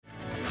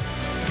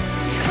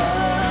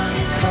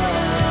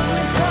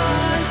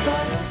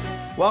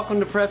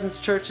Welcome to Presence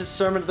Church's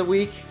Sermon of the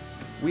Week.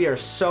 We are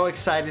so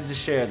excited to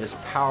share this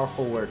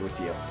powerful word with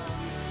you.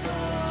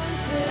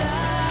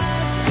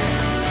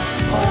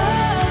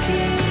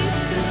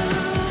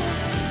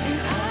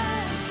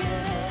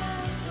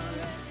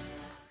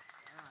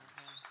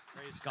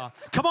 Praise God.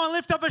 Come on,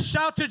 lift up a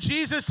shout to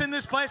Jesus in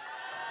this place.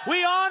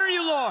 We honor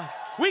you, Lord.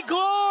 We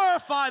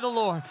glorify the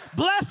Lord.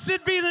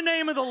 Blessed be the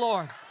name of the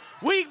Lord.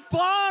 We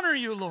honor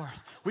you, Lord.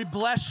 We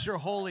bless your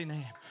holy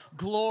name.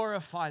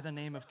 Glorify the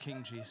name of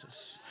King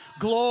Jesus.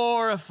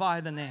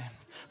 Glorify the name.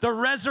 The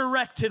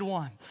resurrected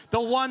one. The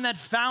one that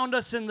found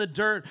us in the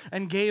dirt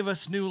and gave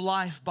us new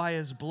life by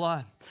his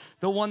blood.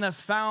 The one that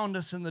found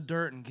us in the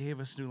dirt and gave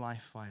us new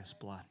life by his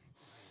blood.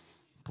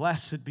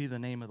 Blessed be the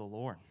name of the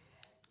Lord.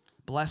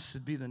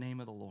 Blessed be the name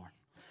of the Lord.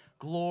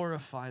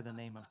 Glorify the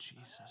name of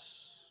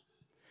Jesus.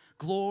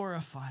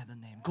 Glorify the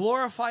name.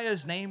 Glorify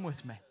his name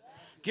with me.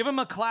 Give him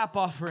a clap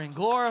offering.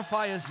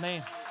 Glorify his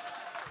name.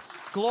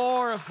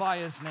 Glorify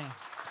his name.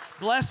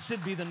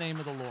 Blessed be the name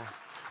of the Lord.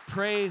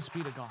 Praise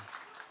be to God.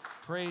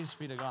 Praise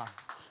be to God.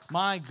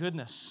 My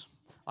goodness.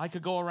 I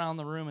could go around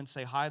the room and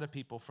say hi to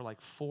people for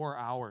like 4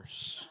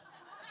 hours.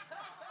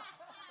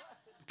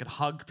 I could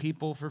hug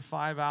people for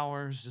 5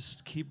 hours,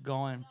 just keep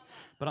going.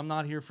 But I'm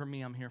not here for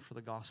me. I'm here for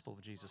the gospel of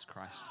Jesus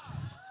Christ.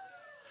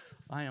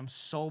 I am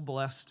so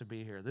blessed to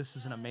be here. This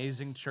is an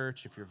amazing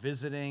church. If you're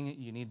visiting,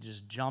 you need to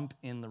just jump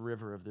in the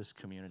river of this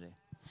community.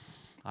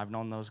 I've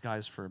known those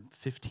guys for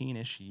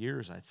 15-ish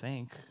years, I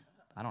think.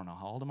 I don't know.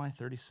 How old am I?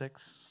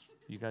 36?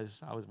 You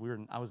guys, I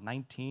was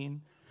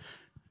 19.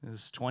 It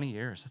was 20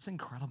 years. That's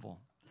incredible.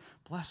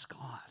 Bless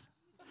God.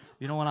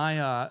 You know, when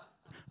I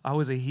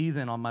was a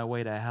heathen on my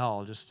way to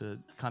hell, just to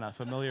kind of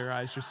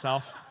familiarize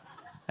yourself.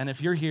 And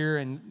if you're here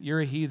and you're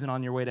a heathen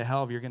on your way to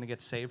hell, you're going to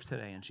get saved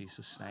today in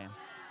Jesus' name.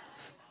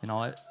 You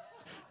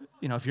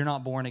know, if you're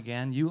not born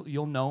again,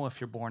 you'll know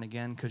if you're born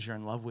again because you're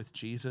in love with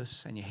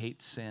Jesus and you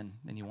hate sin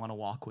and you want to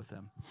walk with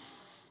him.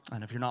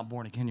 And if you're not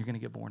born again, you're going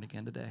to get born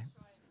again today.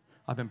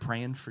 I've been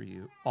praying for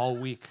you all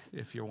week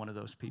if you're one of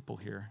those people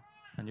here,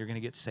 and you're going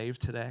to get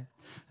saved today.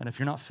 And if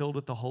you're not filled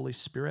with the Holy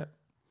Spirit,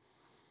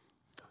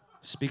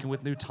 speaking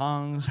with new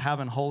tongues,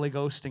 having Holy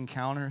Ghost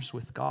encounters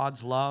with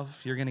God's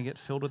love, you're going to get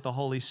filled with the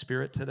Holy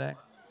Spirit today.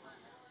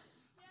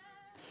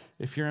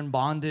 If you're in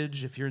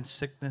bondage, if you're in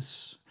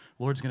sickness,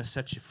 Lord's going to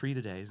set you free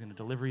today. He's going to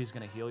deliver you. He's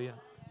going to heal you.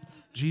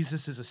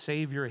 Jesus is a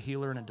Savior, a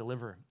healer, and a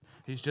deliverer.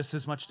 He's just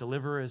as much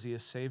deliverer as he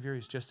is Savior.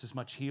 He's just as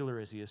much healer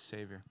as he is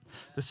Savior.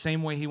 The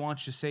same way he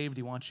wants you saved,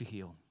 he wants you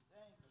healed.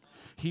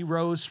 He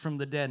rose from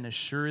the dead, and as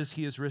sure as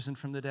he is risen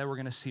from the dead, we're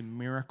going to see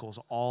miracles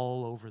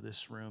all over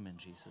this room in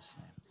Jesus'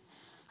 name.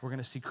 We're going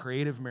to see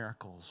creative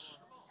miracles.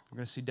 We're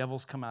going to see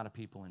devils come out of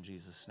people in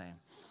Jesus' name.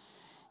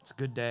 It's a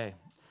good day.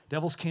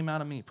 Devils came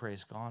out of me,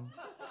 praise God.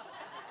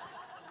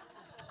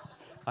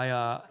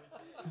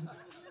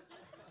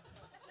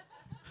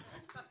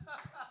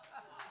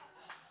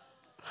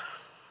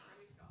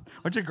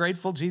 Aren't you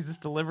grateful Jesus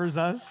delivers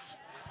us?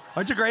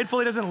 Aren't you grateful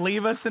he doesn't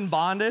leave us in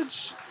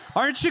bondage?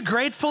 Aren't you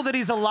grateful that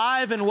he's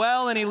alive and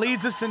well and he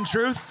leads us in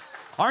truth?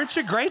 Aren't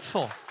you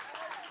grateful?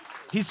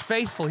 He's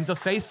faithful. He's a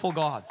faithful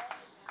God.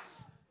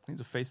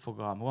 He's a faithful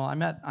God. Well, I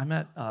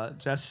met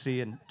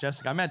Jesse and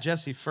Jessica. I met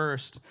Jesse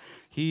first.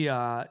 He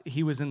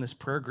was in this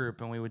prayer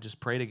group, and we would just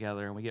pray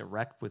together, and we get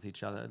wrecked with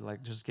each other,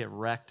 like just get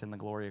wrecked in the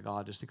glory of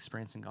God, just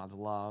experiencing God's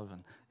love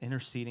and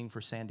interceding for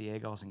San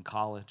Diego. I was in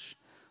college.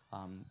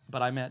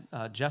 But I met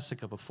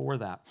Jessica before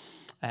that,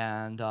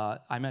 and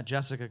I met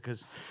Jessica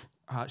because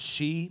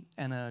she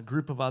and a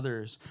group of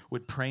others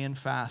would pray and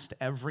fast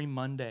every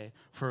Monday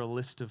for a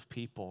list of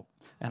people,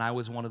 and I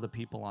was one of the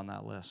people on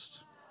that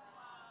list.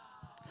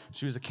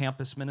 She was a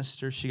campus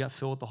minister. She got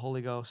filled with the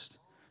Holy Ghost.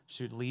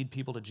 She would lead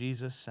people to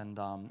Jesus, and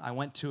I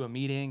went to a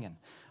meeting, and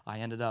I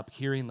ended up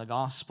hearing the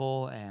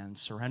gospel and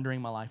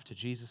surrendering my life to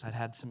Jesus. I'd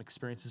had some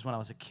experiences when I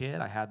was a kid.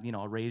 I had,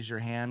 a raise your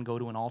hand, go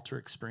to an altar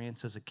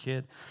experience as a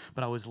kid,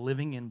 but I was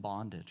living in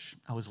bondage.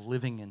 I was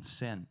living in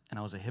sin, and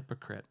I was a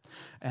hypocrite.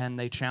 And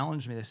they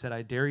challenged me. They said,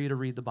 I dare you to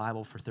read the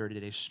Bible for 30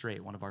 days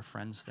straight, one of our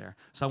friends there.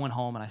 So I went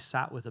home, and I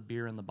sat with a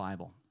beer in the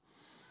Bible.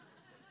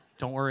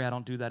 Don't worry, I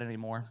don't do that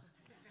anymore.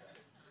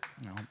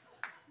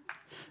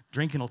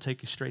 Drinking will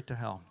take you straight to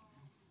hell.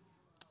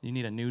 You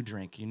need a new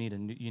drink. You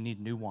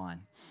need new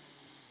wine.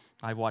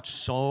 I've watched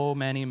so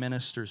many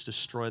ministers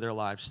destroy their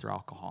lives through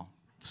alcohol.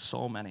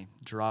 So many.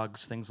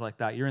 Drugs, things like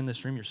that. You're in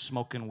this room, you're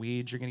smoking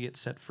weed, you're going to get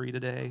set free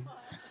today.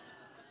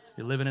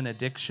 You're living in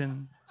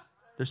addiction.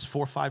 There's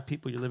 4 or 5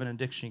 people, you're living in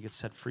addiction, you get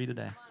set free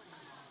today.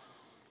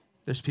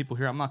 There's people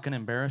here, I'm not going to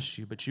embarrass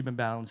you, but you've been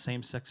battling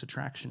same-sex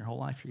attraction your whole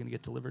life. You're going to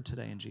get delivered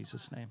today in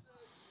Jesus' name.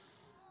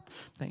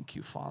 Thank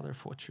you, Father,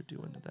 for what you're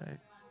doing today.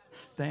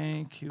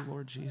 Thank you,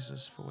 Lord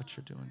Jesus, for what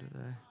you're doing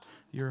today.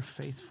 You're a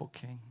faithful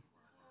King.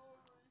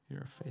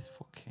 You're a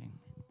faithful King.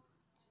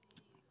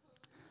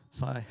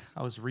 So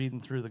I was reading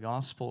through the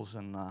Gospels,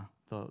 and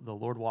the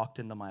Lord walked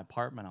into my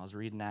apartment. I was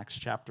reading Acts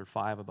chapter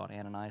 5 about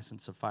Ananias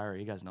and Sapphira.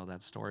 You guys know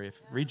that story.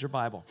 Read your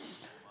Bible.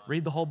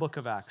 Read the whole book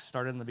of Acts.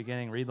 Start in the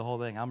beginning. Read the whole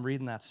thing. I'm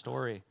reading that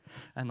story.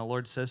 And the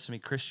Lord says to me,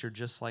 Chris, you're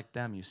just like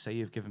them. You say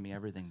you've given me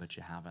everything, but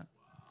you haven't.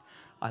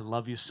 I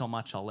love you so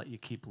much, I'll let you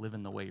keep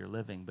living the way you're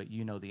living, but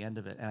you know the end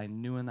of it. And I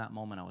knew in that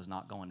moment I was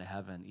not going to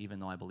heaven, even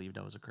though I believed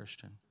I was a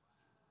Christian.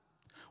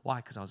 Why?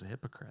 Because I was a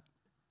hypocrite.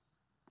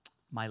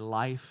 My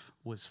life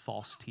was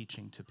false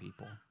teaching to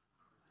people.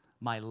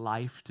 My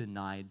life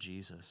denied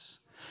Jesus.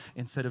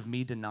 Instead of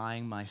me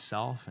denying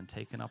myself and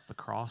taking up the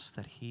cross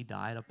that he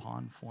died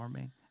upon for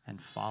me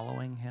and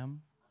following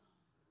him,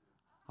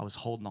 I was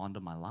holding on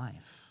to my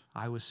life.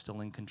 I was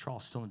still in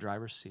control, still in the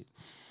driver's seat.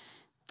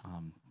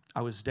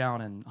 I was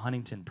down in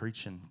Huntington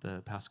preaching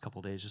the past couple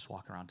of days, just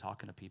walking around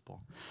talking to people.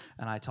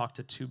 And I talked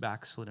to two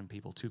backslidden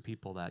people, two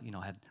people that,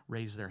 had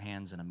raised their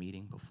hands in a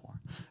meeting before.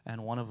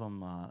 And one of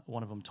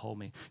them told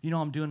me,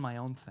 I'm doing my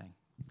own thing.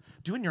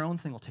 Doing your own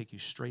thing will take you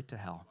straight to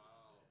hell.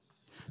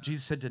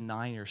 Jesus said,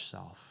 deny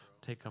yourself,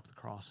 take up the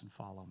cross and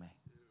follow me.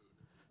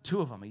 Two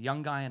of them, a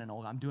young guy and an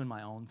old guy. I'm doing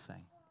my own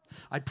thing.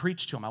 I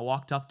preached to him. I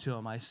walked up to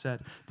him. I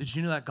said, did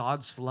you know that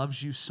God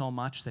loves you so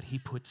much that he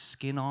put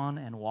skin on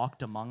and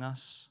walked among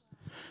us?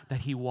 That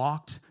he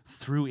walked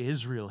through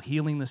Israel,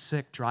 healing the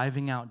sick,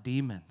 driving out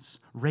demons,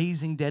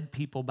 raising dead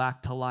people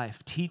back to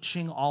life,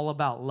 teaching all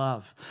about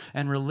love.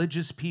 And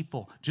religious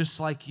people, just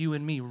like you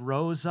and me,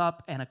 rose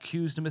up and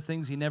accused him of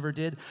things he never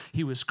did.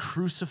 He was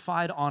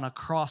crucified on a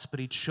cross,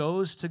 but he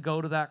chose to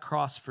go to that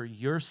cross for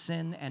your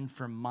sin and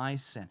for my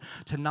sin.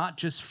 To not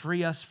just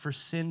free us for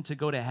sin to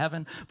go to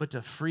heaven, but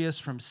to free us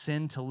from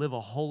sin to live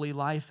a holy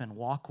life and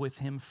walk with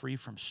him free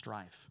from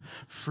strife,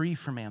 free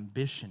from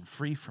ambition,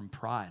 free from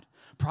pride.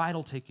 Pride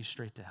will take you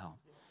straight to hell.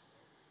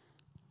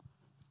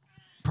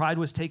 Pride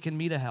was taking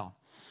me to hell.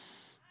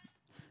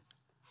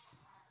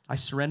 I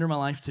surrendered my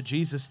life to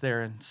Jesus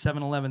there in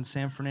 711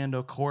 San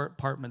Fernando Court,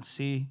 Apartment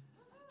C,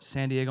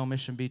 San Diego,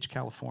 Mission Beach,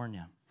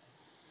 California.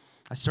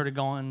 I started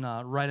going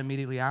right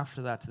immediately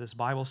after that to this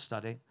Bible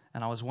study,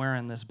 and I was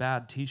wearing this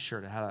bad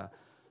t-shirt. It had a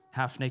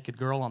half-naked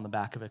girl on the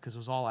back of it because it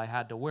was all I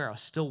had to wear. I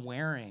was still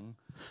wearing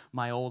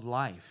my old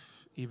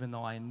life, even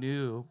though I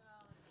knew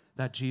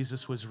that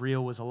Jesus was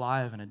real, was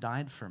alive, and had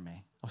died for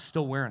me. I was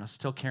still wearing, I was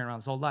still carrying around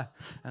his old life.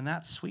 And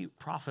that sweet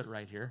prophet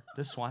right here,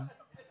 this one,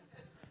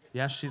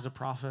 yes, she's a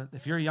prophet.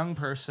 If you're a young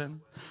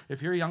person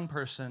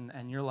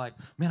and you're like,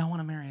 man, I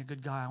want to marry a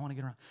good guy, I want to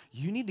get around,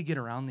 you need to get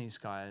around these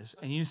guys,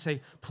 and you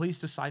say, please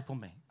disciple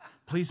me.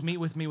 Please meet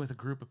with me with a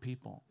group of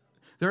people.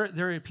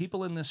 There are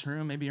people in this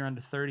room, maybe you're under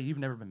 30, you've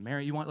never been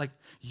married.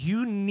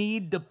 You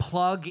need to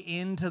plug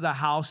into the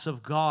house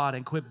of God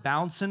and quit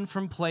bouncing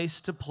from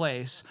place to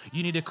place.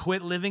 You need to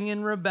quit living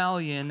in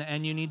rebellion,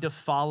 and you need to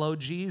follow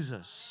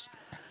Jesus.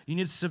 You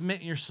need to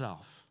submit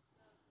yourself.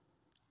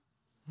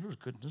 This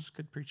is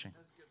good preaching.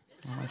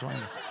 I'm enjoying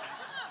this.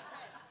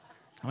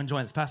 I'm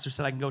enjoying this. Pastor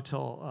said I can go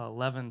till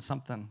 11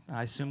 something.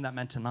 I assume that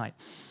meant tonight.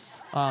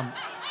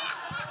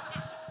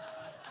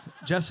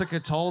 Jessica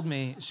told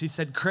me, she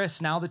said,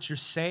 Chris, now that you're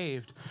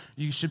saved,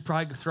 you should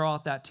probably throw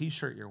out that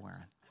t-shirt you're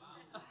wearing.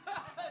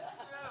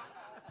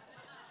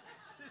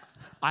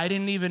 I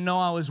didn't even know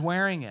I was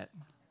wearing it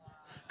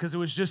because it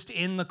was just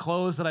in the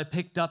clothes that I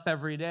picked up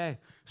every day.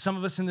 Some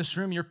of us in this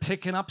room, you're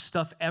picking up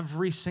stuff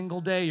every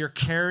single day. You're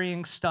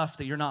carrying stuff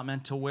that you're not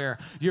meant to wear.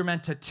 You're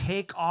meant to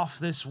take off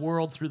this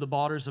world through the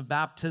waters of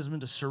baptism,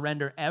 to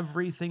surrender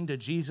everything to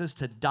Jesus,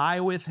 to die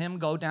with him,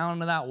 go down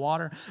into that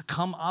water,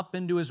 come up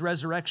into his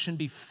resurrection,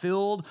 be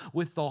filled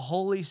with the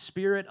Holy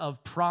Spirit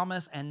of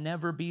promise, and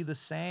never be the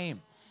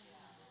same.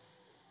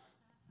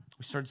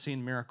 We started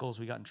seeing miracles.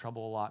 We got in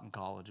trouble a lot in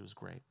college. It was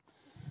great.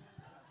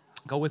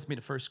 Go with me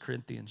to 1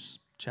 Corinthians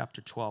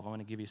chapter 12. I'm going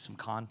to give you some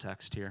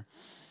context here.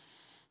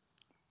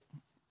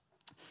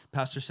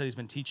 Pastor said he's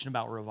been teaching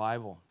about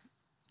revival.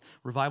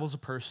 Revival's a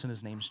person,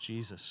 his name's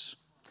Jesus.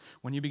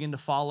 When you begin to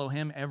follow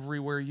him,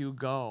 everywhere you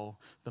go,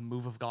 the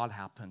move of God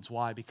happens.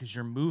 Why? Because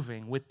you're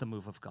moving with the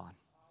move of God.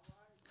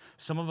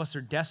 Some of us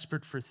are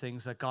desperate for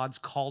things that God's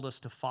called us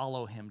to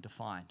follow him to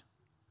find.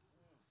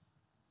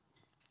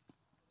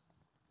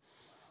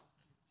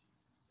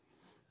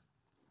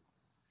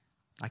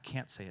 I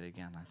can't say it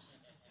again.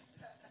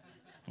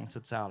 Once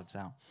it's out, it's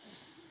out.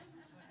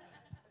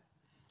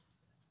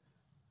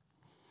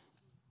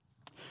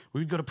 We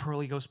would go to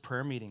Pearly Ghost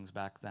prayer meetings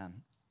back then.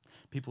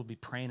 People would be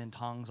praying in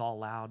tongues all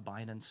loud,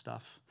 binding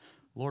stuff.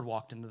 Lord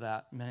walked into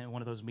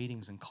one of those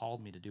meetings and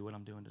called me to do what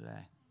I'm doing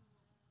today.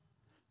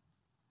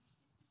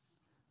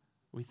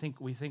 We think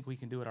we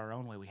can do it our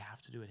own way. We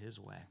have to do it his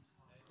way.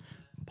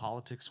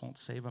 Politics won't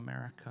save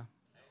America.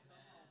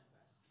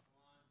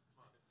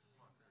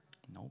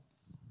 Nope.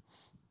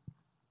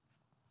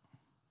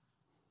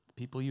 The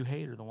people you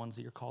hate are the ones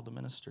that you're called to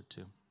minister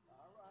to.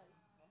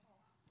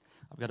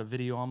 I've got a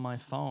video on my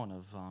phone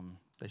of,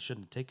 they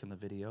shouldn't have taken the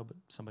video, but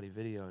somebody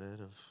videoed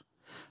it, of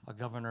a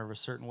governor of a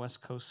certain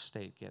West Coast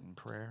state getting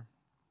prayer,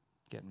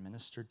 getting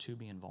ministered to,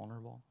 being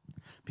vulnerable.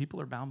 People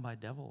are bound by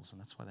devils,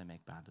 and that's why they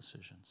make bad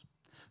decisions.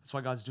 That's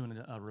why God's doing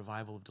a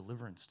revival of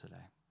deliverance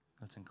today.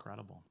 That's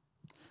incredible.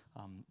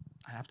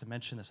 I have to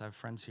mention this. I have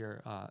friends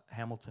here,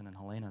 Hamilton and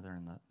Helena. They're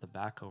in the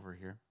back over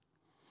here.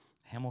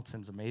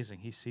 Hamilton's amazing.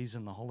 He sees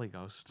in the Holy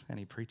Ghost and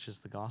he preaches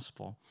the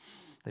gospel.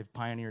 They've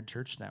pioneered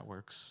church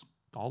networks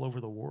all over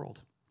the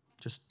world,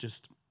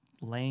 just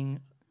laying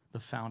the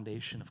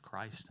foundation of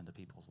Christ into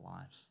people's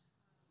lives.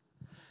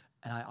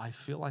 And I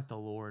feel like the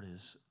Lord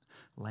is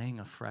laying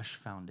a fresh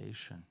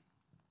foundation.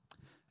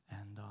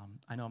 And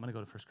I know I'm going to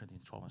go to 1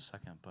 Corinthians 12 in a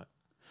second, but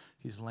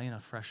he's laying a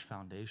fresh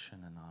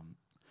foundation.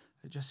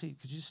 And Jesse,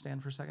 could you just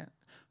stand for a second?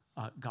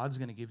 God's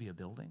going to give you a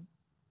building.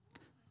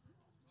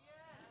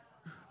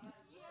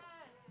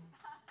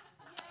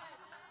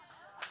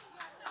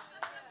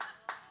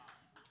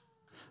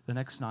 The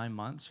next 9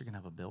 months, you're going to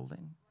have a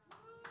building.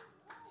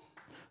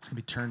 It's going to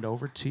be turned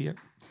over to you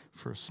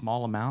for a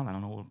small amount. I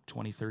don't know,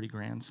 20, 30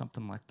 grand,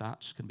 something like that.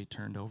 It's going to be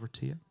turned over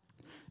to you.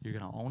 You're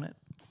going to own it,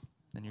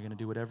 and you're going to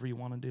do whatever you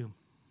want to do.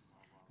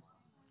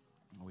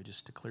 And we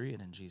just declare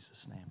it in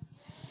Jesus' name.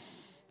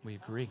 We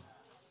agree.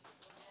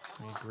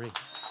 We agree.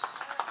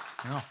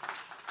 No.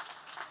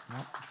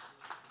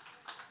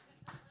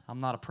 I'm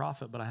not a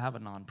prophet, but I have a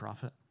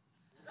non-prophet.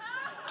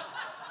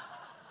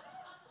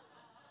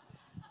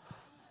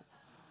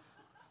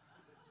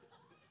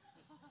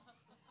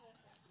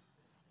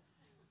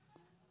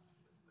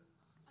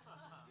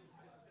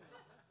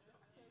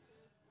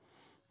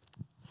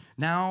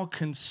 Now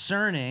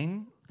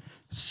concerning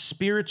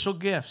spiritual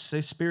gifts.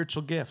 Say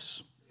spiritual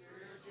gifts.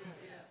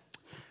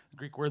 The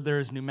Greek word there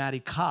is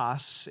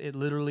pneumatikos. It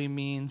literally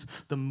means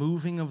the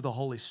moving of the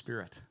Holy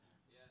Spirit.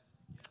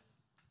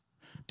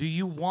 Do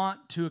you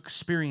want to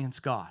experience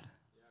God?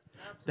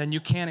 Then you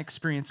can't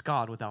experience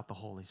God without the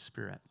Holy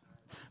Spirit.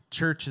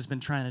 Church has been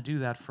trying to do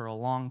that for a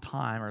long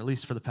time, or at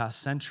least for the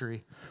past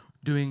century,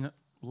 doing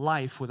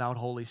life without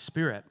Holy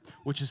Spirit,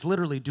 which is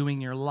literally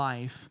doing your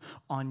life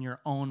on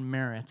your own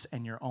merits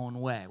and your own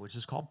way, which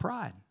is called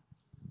pride.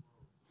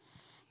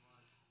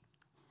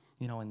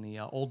 You know, in the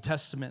Old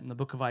Testament, in the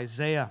book of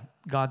Isaiah,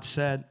 God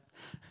said,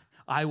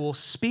 I will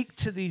speak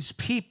to these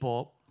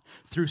people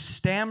through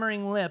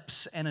stammering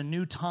lips and a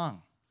new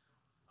tongue.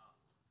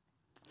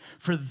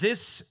 For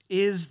this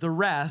is the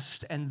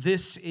rest, and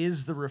this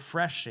is the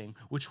refreshing,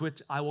 which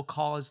I will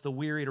call as the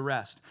weary to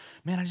rest.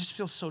 Man, I just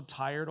feel so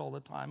tired all the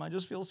time. I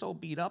just feel so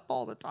beat up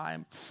all the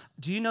time.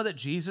 Do you know that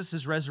Jesus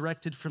is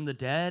resurrected from the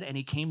dead, and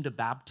he came to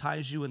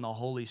baptize you in the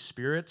Holy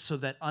Spirit so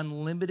that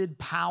unlimited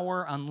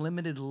power,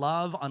 unlimited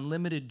love,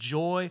 unlimited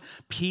joy,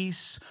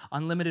 peace,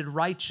 unlimited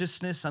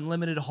righteousness,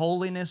 unlimited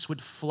holiness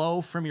would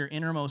flow from your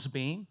innermost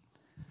being?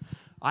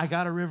 I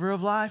got a river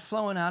of life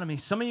flowing out of me.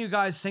 Some of you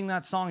guys sing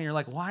that song and you're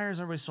like, why is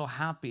everybody so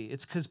happy?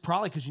 It's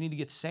probably because you need to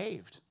get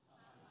saved.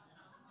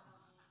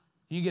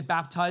 You get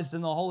baptized in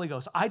the Holy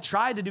Ghost. I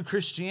tried to do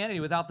Christianity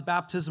without the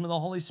baptism of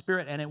the Holy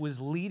Spirit, and it was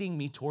leading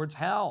me towards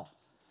hell.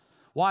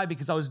 Why?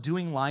 Because I was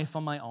doing life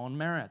on my own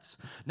merits.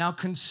 Now,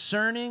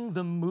 concerning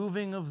the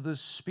moving of the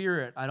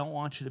Spirit, I don't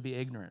want you to be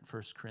ignorant.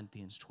 1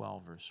 Corinthians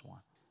 12, verse 1.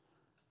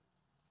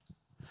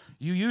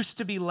 You used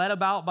to be led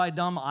about by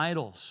dumb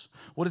idols.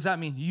 What does that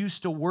mean? You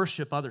used to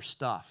worship other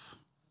stuff.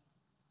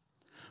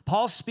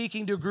 Paul's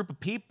speaking to a group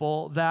of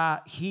people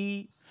that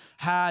he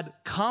had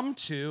come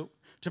to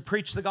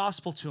preach the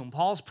gospel to them.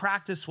 Paul's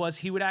practice was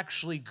he would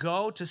actually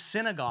go to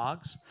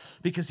synagogues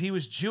because he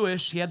was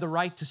Jewish. He had the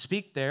right to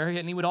speak there.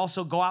 And he would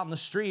also go out in the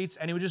streets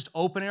and he would just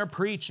open air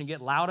preach and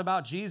get loud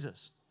about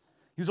Jesus.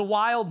 He was a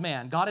wild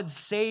man. God had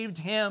saved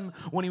him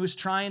when he was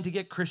trying to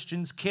get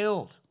Christians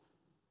killed.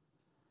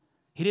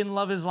 He didn't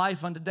love his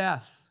life unto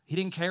death. He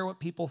didn't care what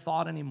people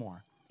thought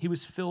anymore. He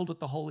was filled with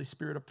the Holy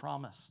Spirit of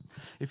promise.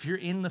 If you're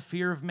in the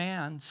fear of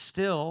man,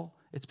 still,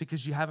 it's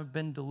because you haven't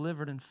been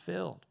delivered and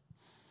filled.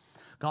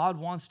 God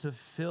wants to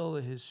fill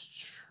his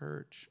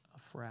church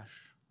afresh.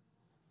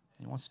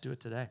 He wants to do it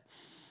today.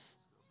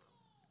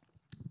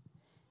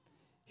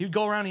 He would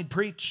go around, he'd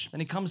preach,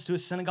 and he comes to a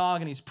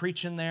synagogue and he's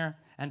preaching there,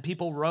 and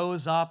people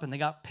rose up and they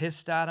got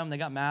pissed at him. They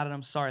got mad at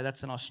him. Sorry,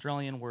 that's an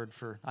Australian word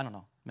for, I don't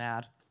know,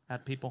 mad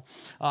at people.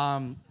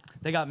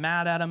 They got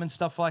mad at him and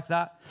stuff like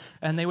that,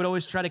 and they would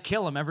always try to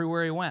kill him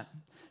everywhere he went.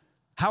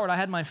 Howard, I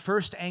had my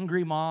first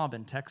angry mob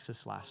in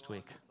Texas last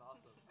week.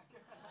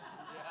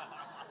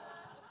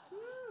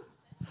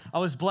 I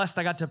was blessed.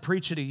 I got to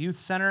preach at a youth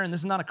center, and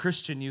this is not a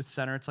Christian youth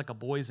center. It's like a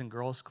boys and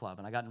girls club,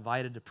 and I got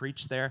invited to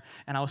preach there,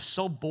 and I was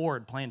so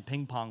bored playing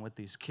ping pong with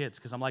these kids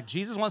because I'm like,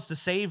 Jesus wants to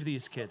save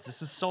these kids.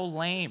 This is so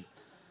lame.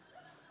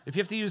 If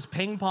you have to use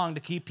ping pong to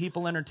keep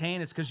people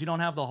entertained, it's because you don't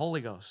have the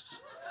Holy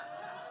Ghost.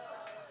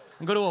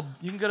 You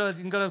can go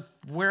to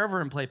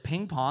wherever and play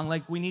ping pong.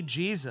 Like, we need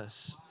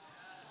Jesus.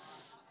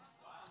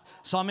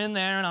 So I'm in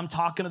there and I'm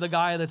talking to the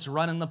guy that's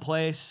running the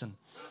place, and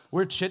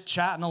we're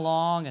chit-chatting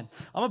along, and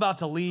I'm about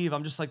to leave.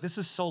 I'm just like, this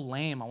is so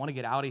lame. I want to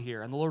get out of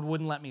here. And the Lord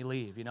wouldn't let me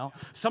leave, you know?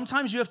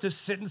 Sometimes you have to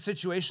sit in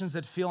situations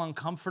that feel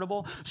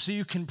uncomfortable so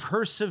you can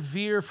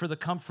persevere for the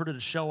comforter to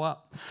show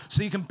up,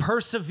 so you can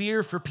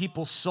persevere for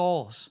people's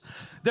souls.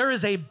 There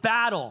is a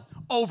battle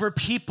over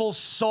people's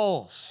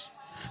souls.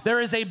 There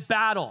is a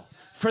battle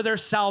for their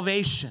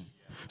salvation.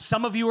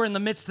 Some of you are in the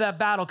midst of that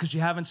battle because you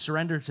haven't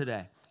surrendered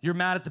today. You're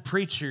mad at the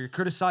preacher. You're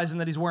criticizing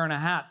that he's wearing a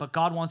hat, but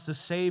God wants to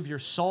save your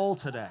soul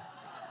today.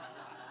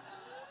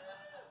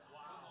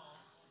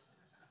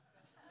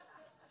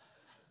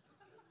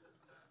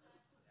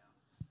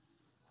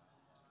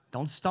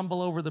 Don't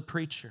stumble over the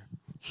preacher.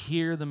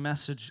 Hear the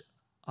message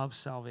of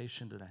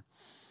salvation today.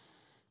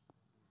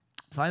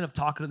 So I end up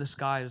talking to this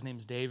guy. His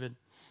name's David.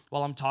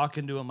 While I'm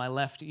talking to him, my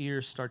left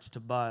ear starts to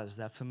buzz,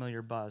 that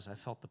familiar buzz. I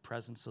felt the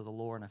presence of the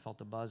Lord, and I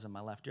felt a buzz in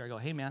my left ear. I go,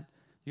 hey, man,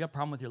 you got a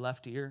problem with your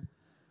left ear?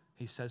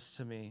 He says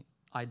to me,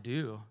 I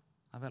do.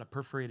 I've had a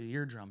perforated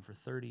eardrum for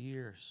 30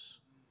 years.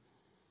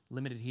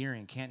 Limited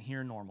hearing, can't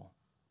hear normal.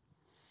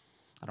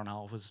 I don't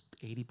know if it was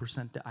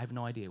 80%. I have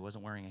no idea. He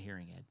wasn't wearing a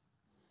hearing aid.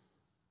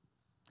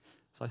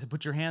 So I said,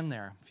 put your hand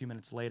there. A few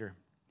minutes later,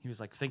 he was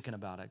like thinking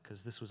about it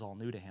because this was all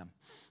new to him.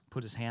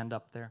 Put his hand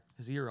up there.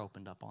 His ear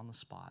opened up on the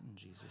spot in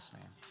Jesus'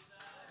 name.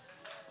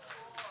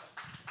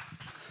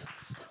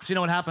 So you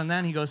know what happened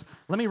then? He goes,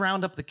 let me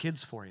round up the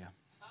kids for you.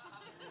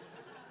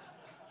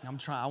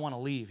 I want to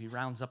leave. He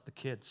rounds up the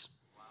kids.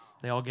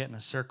 They all get in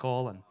a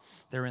circle and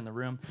they're in the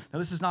room. Now,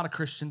 this is not a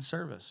Christian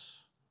service.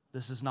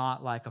 This is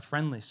not like a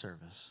friendly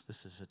service.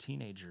 This is a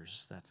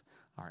teenagers that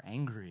are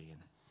angry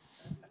and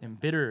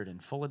embittered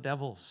and full of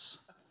devils.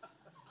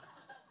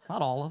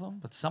 Not all of them,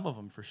 but some of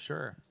them for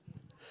sure.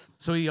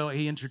 So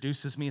he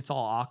introduces me. It's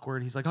all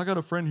awkward. He's like, I got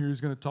a friend here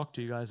who's going to talk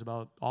to you guys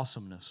about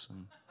awesomeness.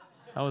 And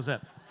that was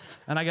it.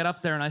 And I get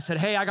up there and I said,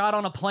 hey, I got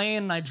on a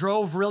plane and I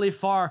drove really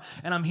far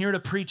and I'm here to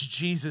preach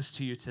Jesus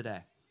to you today.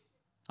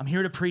 I'm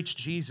here to preach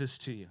Jesus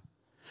to you.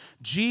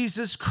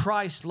 Jesus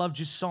Christ loved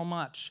you so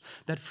much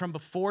that from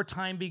before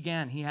time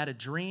began, he had a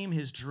dream.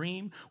 His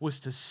dream was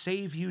to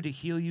save you, to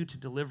heal you, to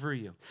deliver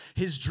you.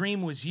 His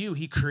dream was you.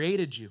 He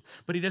created you,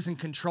 but he doesn't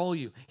control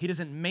you. He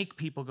doesn't make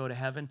people go to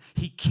heaven.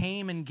 He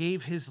came and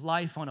gave his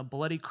life on a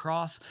bloody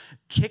cross,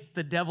 kicked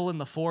the devil in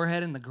the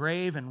forehead in the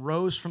grave, and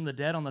rose from the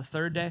dead on the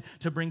third day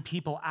to bring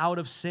people out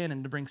of sin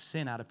and to bring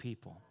sin out of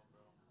people.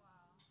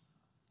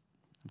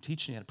 I'm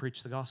teaching you how to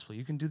preach the gospel.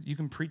 You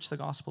can preach the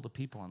gospel to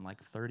people in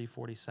like 30,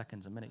 40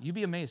 seconds a minute. You'd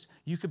be amazed.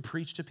 You could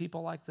preach to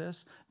people like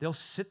this. They'll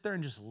sit there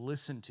and just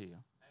listen to you.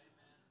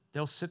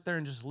 They'll sit there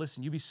and just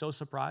listen. You'd be so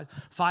surprised.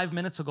 5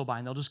 minutes will go by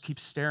and they'll just keep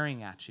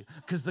staring at you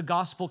because the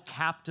gospel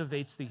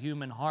captivates the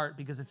human heart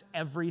because it's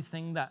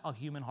everything that a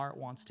human heart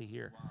wants to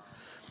hear.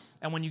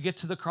 And when you get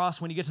to the cross,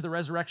 when you get to the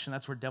resurrection,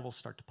 that's where devils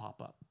start to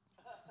pop up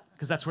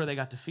because that's where they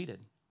got defeated.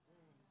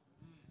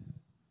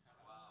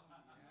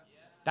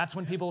 That's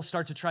when people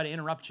start to try to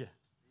interrupt you.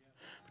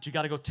 But you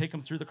got to go take them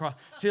through the cross.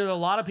 See, there are a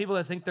lot of people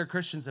that think they're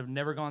Christians that have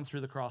never gone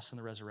through the cross and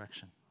the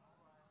resurrection.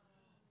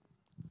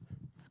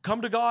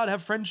 Come to God,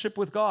 have friendship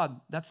with God.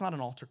 That's not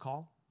an altar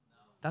call.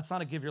 That's not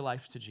a give your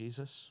life to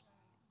Jesus.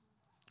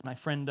 My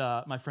friend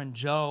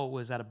Joe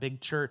was at a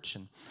big church,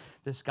 and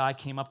this guy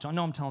came up to him. I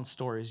know I'm telling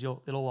stories.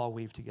 It'll all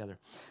weave together.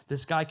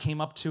 This guy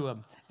came up to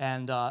him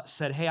and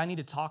said, hey, I need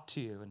to talk to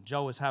you. And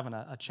Joe was having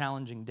a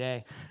challenging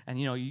day. And,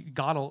 you know,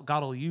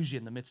 God will use you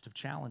in the midst of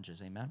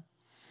challenges. Amen?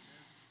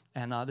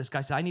 And this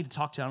guy said, I need to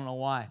talk to you. I don't know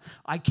why.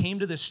 I came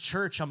to this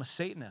church. I'm a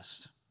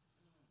Satanist,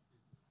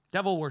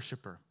 devil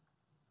worshiper,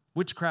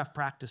 witchcraft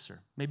practicer.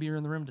 Maybe you're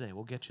in the room today.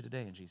 We'll get you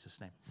today in Jesus'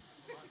 name.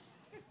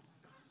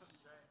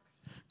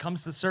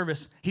 Comes to the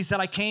service. He said,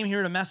 I came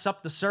here to mess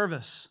up the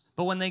service.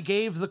 But when they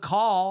gave the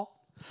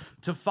call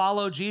to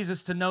follow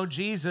Jesus, to know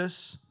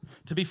Jesus,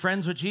 to be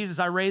friends with Jesus,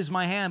 I raised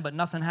my hand, but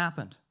nothing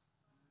happened.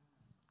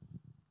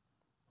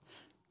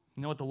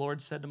 You know what the Lord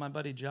said to my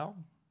buddy Joe?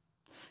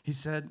 He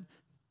said,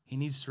 he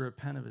needs to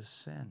repent of his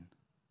sin.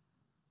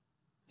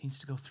 He needs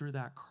to go through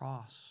that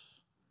cross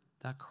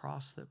that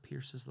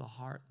pierces the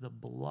heart, the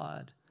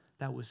blood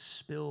that was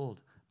spilled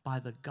by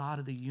the God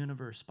of the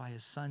universe, by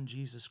his son,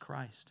 Jesus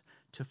Christ,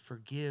 to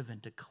forgive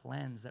and to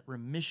cleanse, that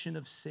remission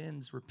of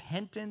sins,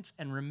 repentance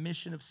and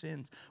remission of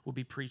sins will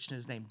be preached in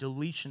his name,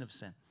 deletion of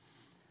sin.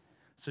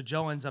 So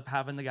Joe ends up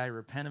having the guy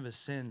repent of his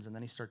sins, and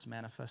then he starts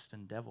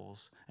manifesting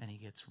devils, and he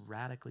gets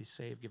radically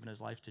saved, giving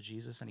his life to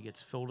Jesus, and he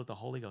gets filled with the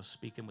Holy Ghost,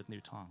 speaking with new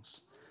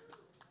tongues.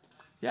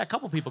 Yeah, a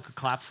couple people could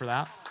clap for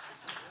that.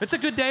 It's a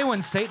good day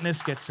when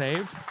Satanists get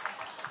saved.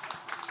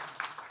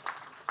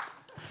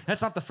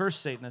 That's not the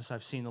first Satanist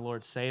I've seen the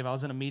Lord save. I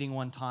was in a meeting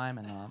one time,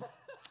 and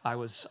I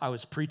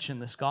was preaching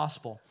this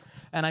gospel.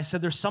 And I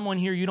said, there's someone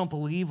here, you don't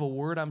believe a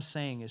word I'm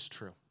saying is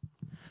true.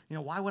 You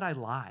know, why would I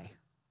lie?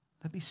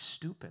 That'd be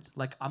stupid.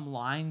 Like, I'm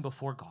lying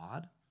before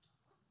God?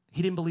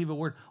 He didn't believe a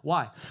word.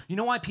 Why? You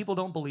know why people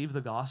don't believe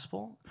the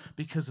gospel?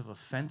 Because of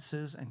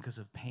offenses and because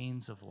of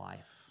pains of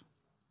life.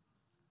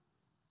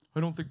 I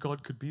don't think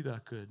God could be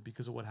that good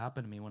because of what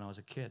happened to me when I was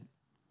a kid.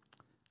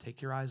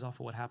 Take your eyes off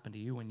of what happened to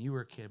you when you were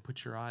a kid.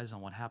 Put your eyes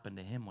on what happened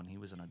to him when he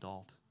was an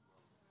adult.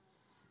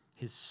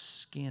 His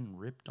skin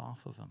ripped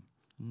off of him.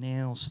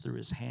 Nails through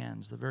his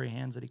hands. The very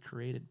hands that he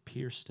created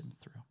pierced him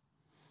through.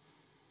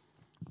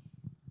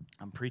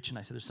 I'm preaching.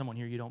 I said, there's someone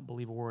here, you don't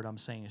believe a word I'm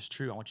saying is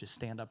true. I want you to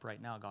stand up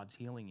right now. God's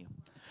healing you.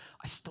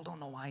 I still don't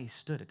know why he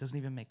stood. It doesn't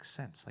even make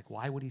sense. Like,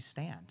 why would he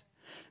stand?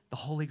 The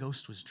Holy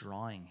Ghost was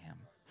drawing him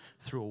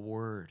through a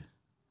word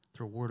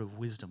of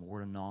wisdom, a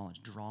word of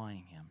knowledge,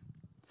 drawing him,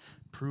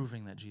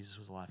 proving that Jesus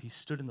was alive. He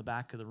stood in the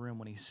back of the room.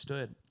 When he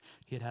stood,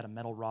 he had a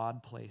metal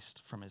rod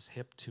placed from his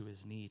hip to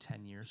his knee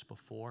 10 years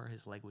before.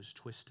 His leg was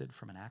twisted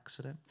from an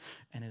accident,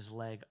 and his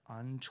leg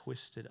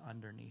untwisted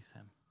underneath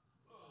him.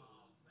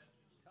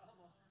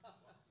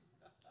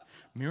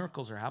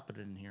 Miracles are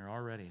happening in here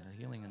already. The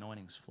healing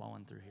anointing's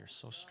flowing through here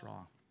so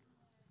strong,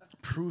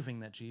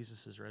 proving that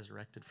Jesus is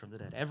resurrected from the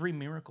dead. Every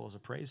miracle is a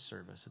praise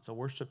service. It's a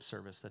worship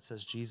service that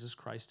says Jesus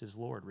Christ is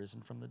Lord,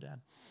 risen from the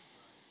dead.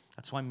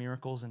 That's why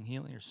miracles and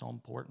healing are so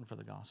important for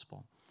the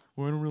gospel.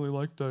 Well, I don't really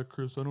like that,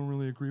 Chris. I don't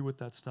really agree with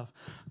that stuff.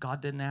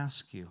 God didn't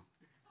ask you.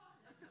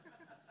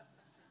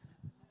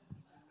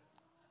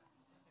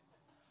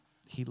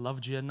 He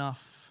loved you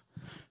enough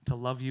to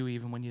love you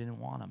even when you didn't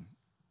want him.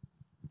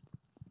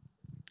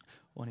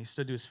 When he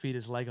stood to his feet,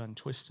 his leg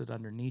untwisted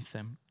underneath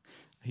him.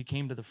 He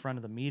came to the front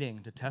of the meeting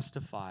to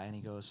testify, and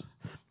he goes,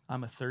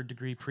 I'm a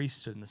third-degree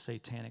priesthood in the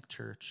Satanic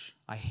Church.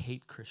 I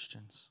hate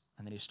Christians.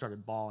 And then he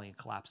started bawling and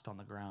collapsed on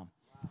the ground.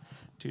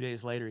 2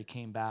 days later, he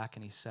came back,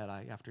 and he said,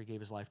 after he gave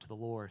his life to the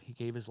Lord, he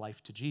gave his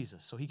life to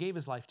Jesus. So he gave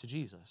his life to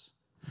Jesus.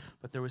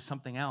 But there was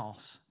something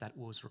else that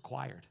was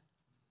required.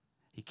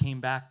 He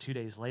came back 2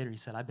 days later. He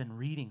said, I've been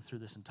reading through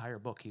this entire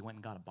book. He went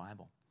and got a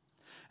Bible.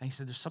 And he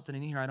said, there's something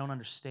in here I don't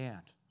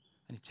understand.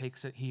 And he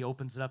takes it, he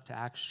opens it up to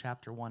Acts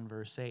chapter 1,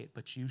 verse 8.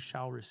 But you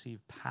shall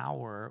receive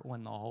power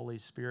when the Holy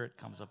Spirit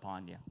comes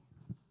upon you.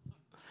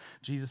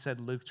 Jesus said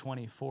in Luke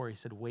 24, he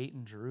said, wait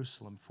in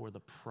Jerusalem for the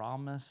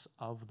promise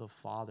of the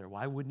Father.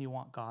 Why wouldn't you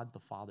want God the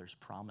Father's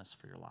promise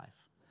for your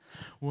life?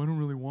 Well, I don't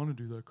really want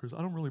to do that, Chris.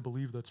 I don't really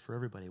believe that's for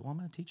everybody. Well, I'm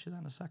going to teach you that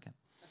in a second.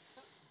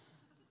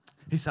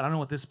 He said, I don't know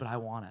what this, but I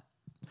want it.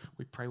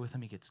 We pray with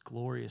him. He gets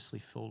gloriously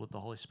filled with the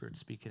Holy Spirit,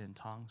 speaking in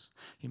tongues.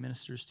 He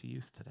ministers to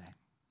youth today.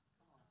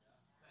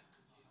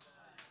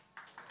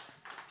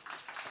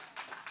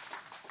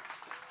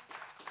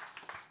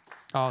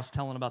 I was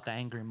telling about the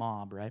angry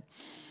mob, right?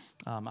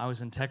 I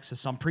was in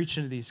Texas, so I'm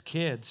preaching to these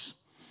kids,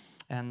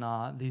 and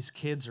these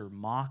kids are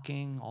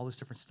mocking all this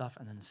different stuff,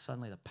 and then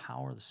suddenly the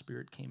power of the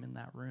Spirit came in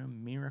that room.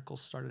 Miracles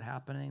started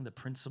happening. The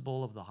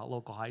principal of the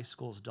local high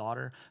school's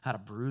daughter had a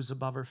bruise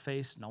above her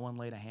face. No one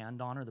laid a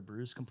hand on her. The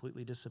bruise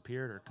completely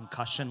disappeared. Her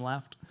concussion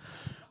left.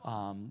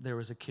 There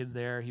was a kid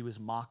there. He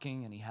was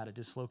mocking, and he had a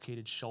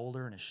dislocated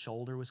shoulder, and his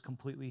shoulder was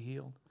completely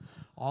healed.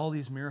 All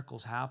these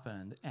miracles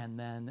happened, and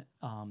then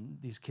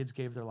these kids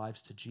gave their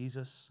lives to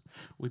Jesus.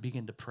 We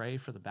began to pray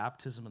for the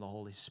baptism of the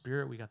Holy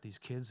Spirit. We got these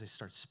kids.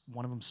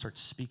 One of them starts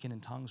speaking in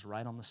tongues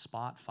right on the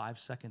spot. 5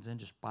 seconds in,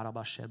 just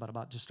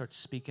starts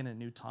speaking in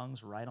new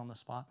tongues right on the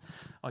spot.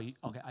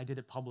 Okay, I did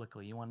it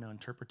publicly. You want to know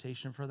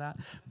interpretation for that?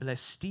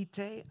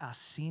 Blestite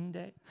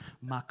asinde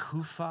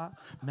makufa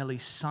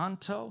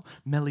melisanto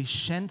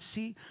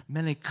melishensi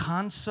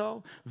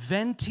melikanso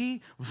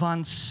venti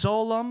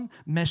vansolam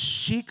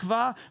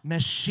meshikva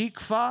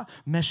meshikva.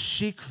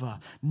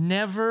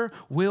 Never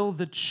will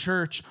the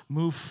church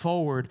move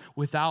forward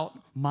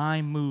without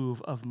my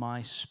move of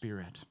my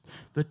Spirit.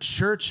 The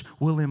church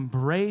will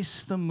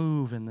embrace the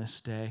move in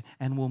this day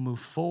and will move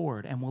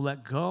forward and will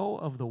let go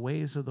of the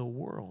ways of the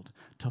world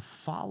to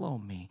follow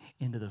me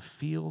into the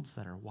fields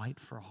that are white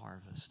for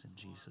harvest in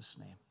Jesus'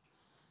 name.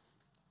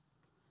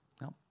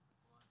 Now,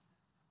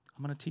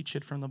 I'm going to teach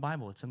it from the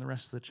Bible. It's in the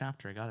rest of the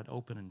chapter. I got it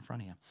open in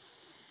front of you.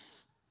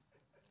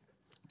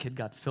 Kid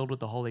got filled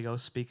with the Holy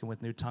Ghost, speaking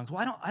with new tongues.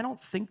 Well, I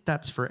don't think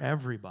that's for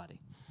everybody.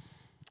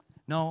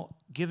 No,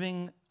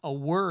 giving a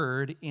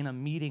word in a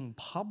meeting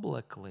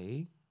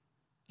publicly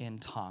in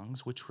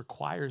tongues, which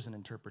requires an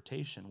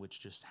interpretation,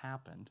 which just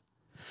happened,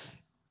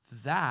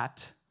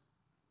 that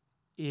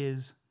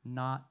is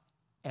not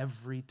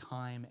every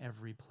time,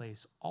 every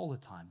place, all the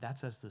time.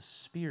 That's as the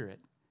Spirit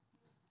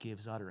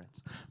gives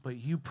utterance. But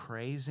you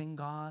praising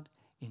God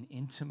in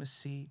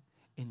intimacy,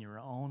 in your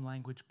own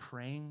language,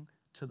 praying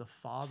to the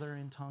Father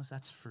in tongues,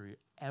 that's for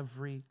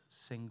every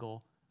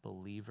single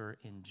believer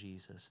in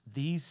Jesus.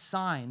 These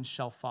signs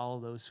shall follow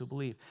those who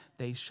believe.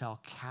 They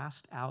shall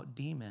cast out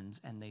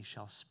demons, and they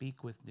shall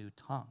speak with new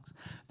tongues.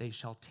 They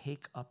shall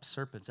take up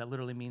serpents. That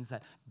literally means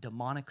that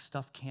demonic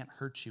stuff can't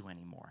hurt you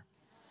anymore.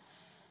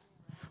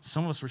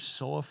 Some of us were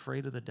so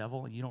afraid of the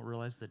devil, and you don't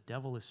realize the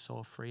devil is so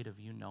afraid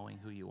of you knowing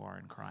who you are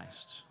in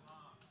Christ.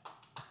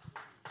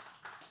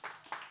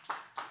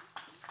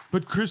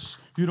 But Chris,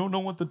 you don't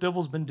know what the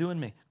devil's been doing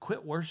to me.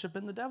 Quit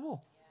worshiping the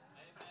devil.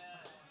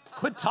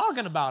 Quit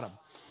talking about him.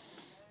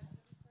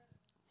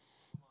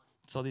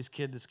 So this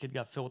kid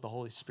got filled with the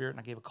Holy Spirit, and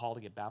I gave a call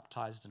to get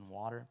baptized in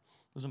water.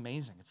 It was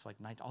amazing. It's like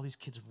night, all these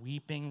kids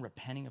weeping,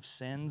 repenting of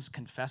sins,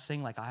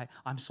 confessing, like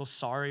I'm so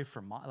sorry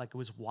for it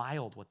was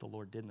wild what the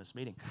Lord did in this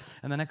meeting.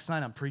 And the next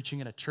night I'm preaching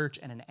at a church,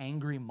 and an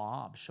angry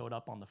mob showed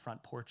up on the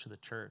front porch of the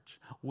church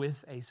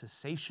with a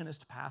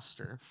cessationist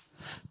pastor,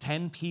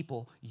 10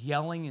 people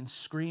yelling and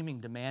screaming,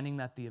 demanding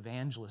that the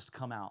evangelist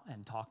come out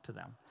and talk to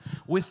them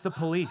with the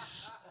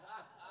police.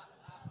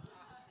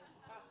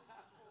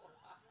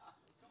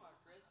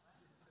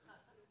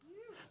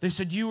 They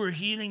said, you were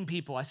healing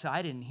people. I said,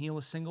 I didn't heal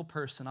a single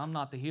person. I'm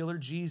not the healer.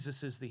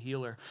 Jesus is the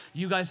healer.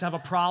 You guys have a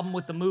problem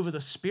with the move of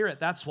the Spirit.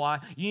 That's why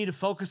you need to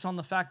focus on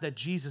the fact that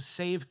Jesus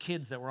saved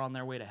kids that were on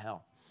their way to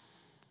hell.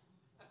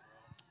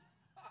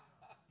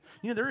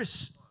 You know,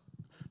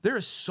 there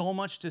is so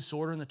much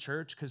disorder in the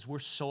church because we're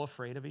so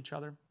afraid of each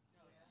other.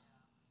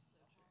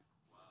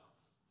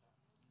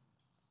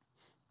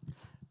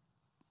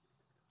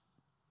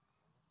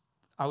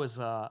 I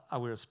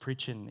was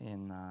preaching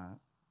in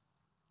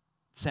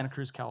Santa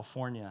Cruz,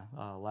 California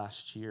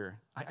last year.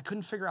 I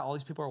couldn't figure out, all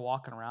these people are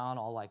walking around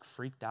all like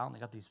freaked out, and they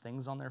got these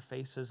things on their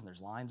faces, and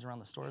there's lines around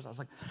the stores. I was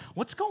like,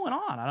 what's going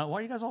on? Why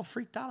are you guys all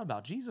freaked out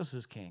about Jesus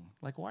is king?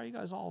 Like, why are you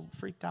guys all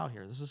freaked out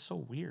here? This is so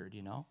weird,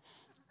 you know?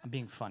 I'm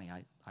being funny.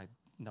 I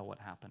know what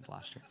happened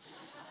last year.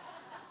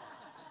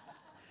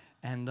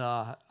 And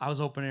I was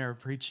open air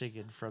preaching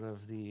in front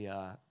of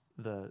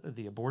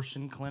the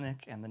abortion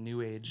clinic and the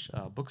New Age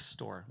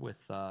bookstore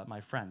with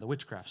my friend, the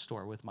witchcraft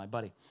store with my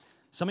buddy.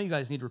 Some of you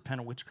guys need to repent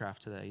of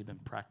witchcraft today. You've been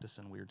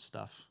practicing weird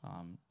stuff,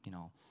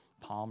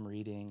 palm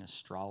reading,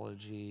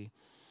 astrology,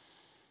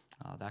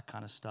 that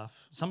kind of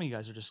stuff. Some of you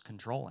guys are just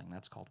controlling.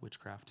 That's called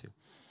witchcraft too.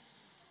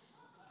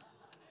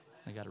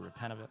 You got to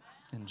repent of it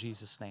in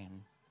Jesus'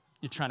 name.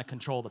 You're trying to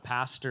control the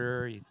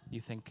pastor. You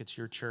think it's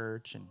your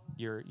church and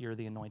you're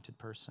the anointed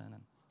person.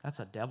 And that's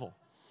a devil.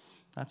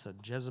 That's a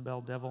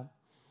Jezebel devil.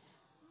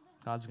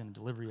 God's going to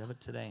deliver you of it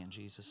today in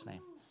Jesus'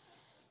 name.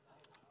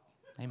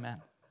 Amen.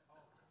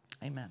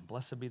 Amen.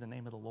 Blessed be the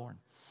name of the Lord.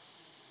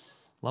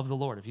 Love the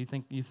Lord. If you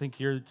think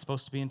you're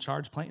supposed to be in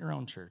charge, plant your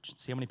own church.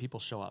 See how many people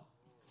show up.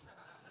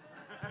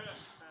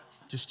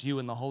 Just you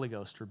and the Holy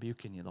Ghost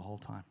rebuking you the whole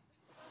time.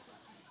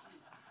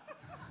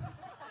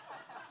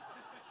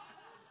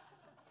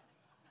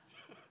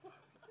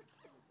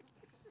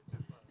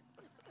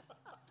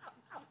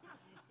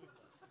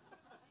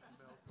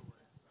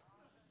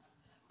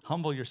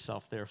 Humble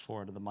yourself,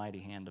 therefore, to the mighty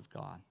hand of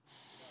God,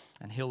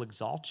 and he'll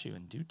exalt you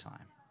in due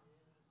time.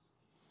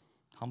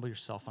 Humble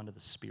yourself under the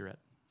Spirit.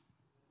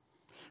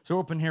 So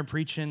we're up in here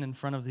preaching in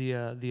front of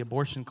the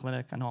abortion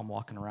clinic. I know I'm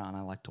walking around.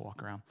 I like to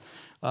walk around.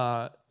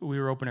 We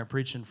were open air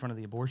preaching in front of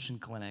the abortion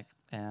clinic,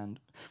 and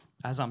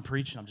as I'm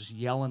preaching, I'm just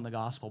yelling the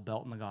gospel,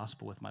 belting the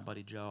gospel with my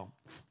buddy Joe.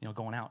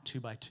 Going out 2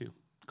 by 2.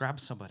 Grab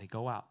somebody,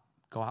 go out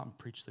and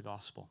preach the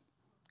gospel.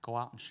 Go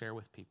out and share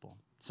with people.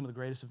 Some of the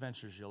greatest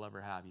adventures you'll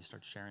ever have. You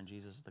start sharing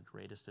Jesus, the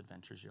greatest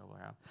adventures you'll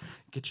ever have.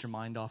 Get your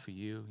mind off of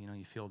you.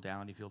 You feel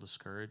down, you feel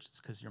discouraged.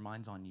 It's because your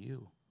mind's on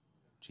you.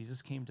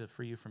 Jesus came to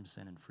free you from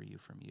sin and free you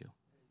from you.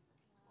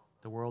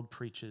 The world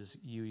preaches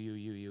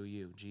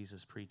you.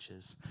 Jesus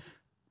preaches,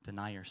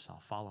 deny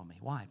yourself, follow me.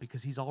 Why?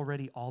 Because he's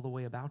already all the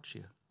way about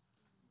you.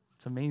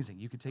 It's amazing.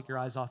 You could take your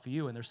eyes off of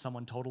you and there's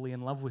someone totally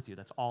in love with you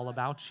that's all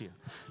about you.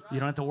 You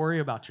don't have to worry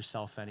about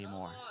yourself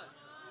anymore.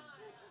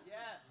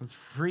 It's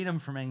freedom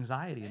from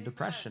anxiety and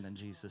depression in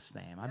Jesus'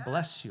 name. I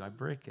bless you. I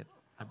break it.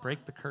 I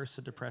break the curse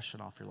of depression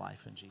off your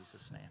life in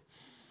Jesus' name.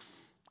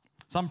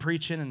 So I'm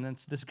preaching, and then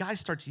this guy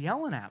starts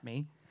yelling at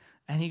me,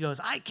 and he goes,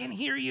 I can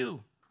hear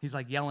you. He's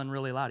like yelling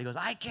really loud. He goes,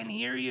 I can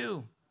hear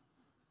you.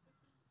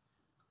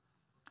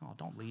 Oh,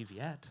 don't leave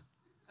yet.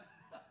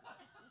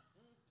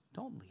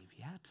 Don't leave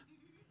yet.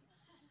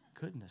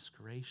 Goodness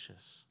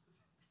gracious.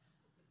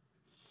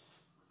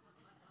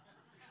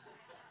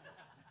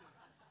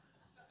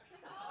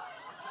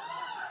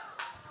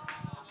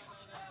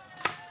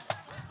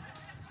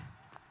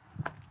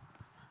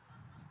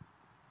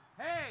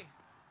 Hey,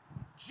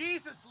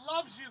 Jesus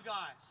loves you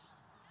guys.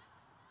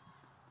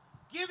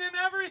 Give him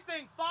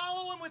everything.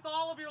 Follow him with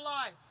all of your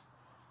life.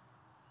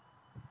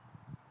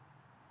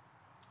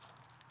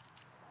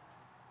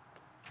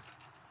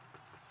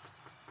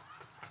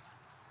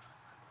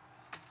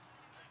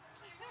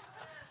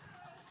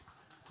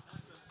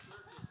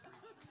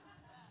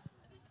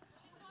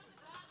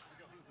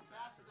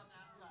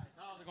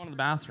 Oh, they're going to the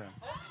bathroom.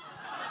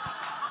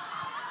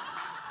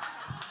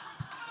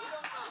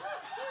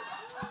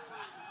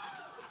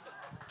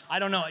 I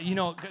don't know.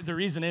 The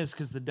reason is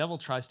because the devil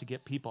tries to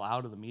get people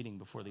out of the meeting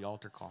before the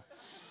altar call.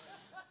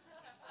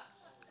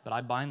 But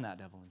I bind that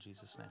devil in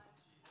Jesus' name.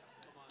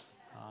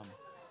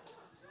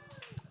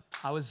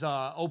 I was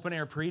open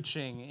air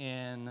preaching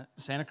in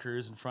Santa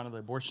Cruz in front of the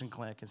abortion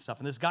clinic and stuff.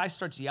 And this guy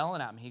starts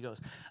yelling at me. He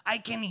goes, I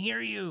can hear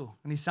you.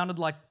 And he sounded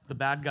like the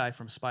bad guy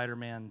from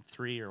Spider-Man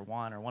 3 or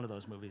 1 or one of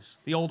those movies.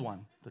 The old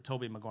one, the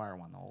Tobey Maguire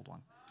one, the old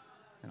one.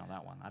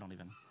 That one.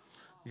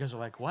 You guys are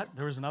like, what?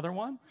 There was another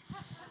one?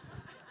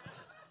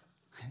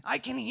 I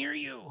can hear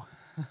you.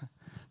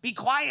 Be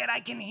quiet, I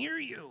can hear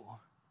you.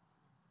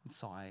 And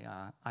so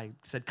I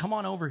said, come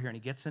on over here. And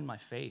he gets in my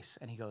face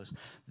and he goes,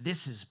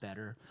 this is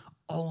better.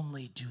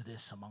 Only do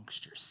this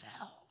amongst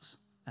yourselves.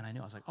 And I knew,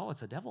 I was like, oh,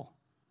 it's a devil.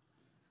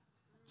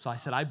 So I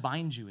said, I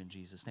bind you in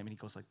Jesus' name. And he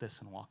goes like this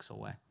and walks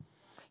away.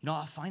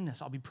 I'll find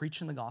this. I'll be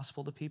preaching the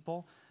gospel to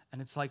people.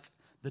 And it's like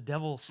the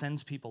devil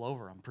sends people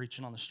over. I'm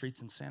preaching on the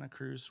streets in Santa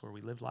Cruz where we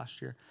lived last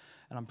year.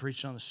 And I'm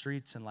preaching on the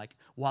streets, and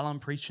while I'm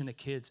preaching to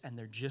kids and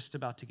they're just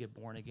about to get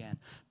born again,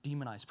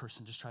 demonized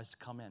person just tries to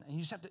come in. And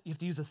you have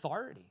to use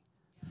authority.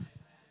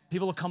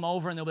 People will come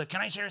over and they'll be like,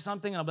 can I share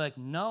something? And I'll be like,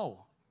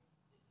 no.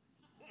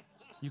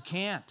 You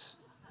can't.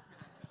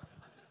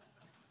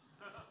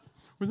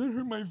 Well, that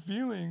hurt my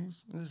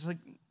feelings. And it's like,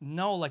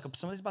 no,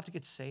 somebody's about to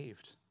get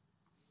saved.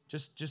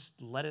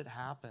 Just let it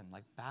happen.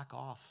 Back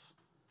off.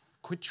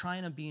 Quit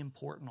trying to be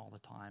important all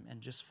the time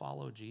and just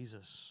follow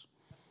Jesus.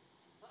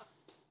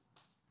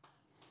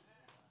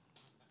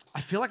 I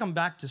feel like I'm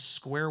back to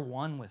square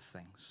one with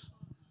things.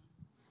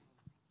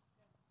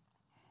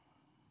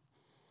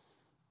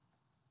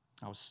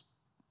 I was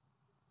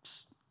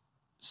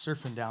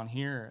surfing down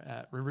here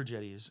at River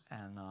Jetties,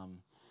 and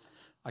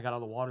I got out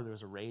of the water. There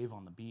was a rave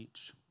on the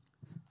beach,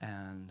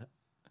 and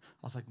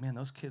I was like, man,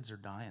 those kids are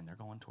dying. They're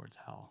going towards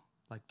hell.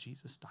 Like,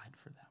 Jesus died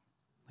for them.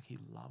 Like, he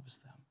loves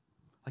them.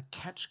 Like,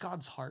 catch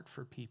God's heart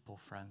for people,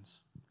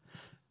 friends.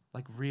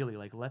 Like, really,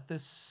 like, let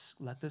this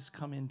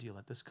come into you.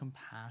 Let this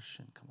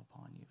compassion come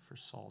upon you for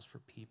souls, for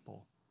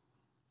people.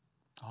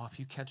 Oh, if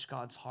you catch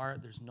God's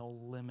heart, there's no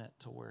limit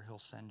to where he'll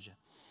send you.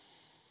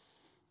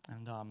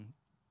 And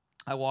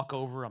I walk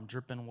over, I'm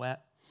dripping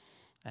wet,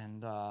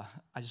 and I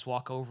just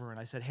walk over and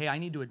I said, hey, I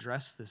need to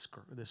address this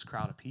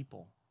crowd of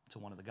people to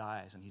one of the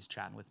guys, and he's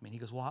chatting with me. And he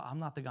goes, well, I'm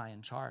not the guy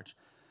in charge.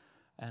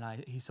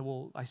 And he said,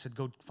 well, I said,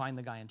 go find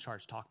the guy in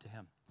charge, talk to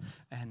him.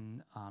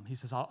 And he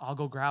says, I'll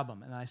go grab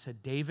him. And I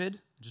said, David,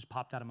 it just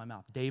popped out of my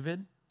mouth,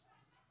 David.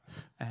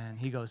 And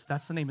he goes,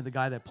 that's the name of the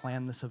guy that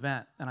planned this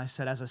event. And I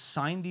said, as a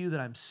sign to you that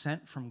I'm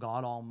sent from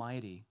God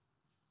Almighty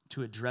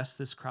to address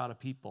this crowd of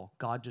people,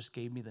 God just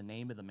gave me the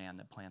name of the man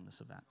that planned this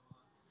event.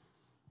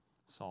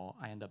 So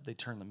they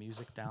turned the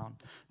music down.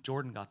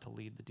 Jordan got to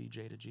lead the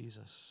DJ to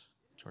Jesus,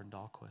 Jordan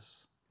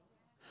Dahlquist.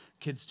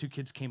 Two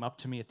kids came up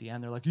to me at the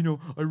end. They're like,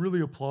 I really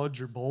applaud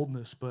your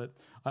boldness, but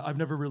I've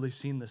never really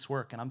seen this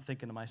work. And I'm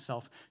thinking to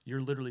myself,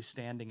 you're literally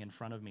standing in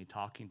front of me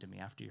talking to me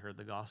after you heard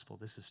the gospel.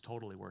 This is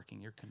totally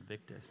working. You're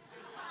convicted.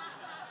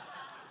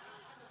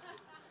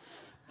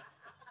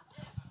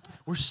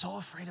 We're so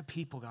afraid of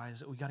people,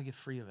 guys, that we got to get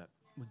free of it.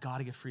 We got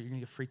to get free. You're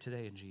going to get free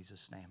today in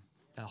Jesus' name.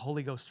 The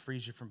Holy Ghost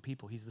frees you from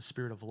people. He's the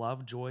spirit of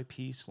love, joy,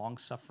 peace,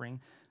 long-suffering,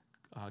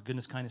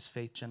 goodness, kindness,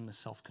 faith, gentleness,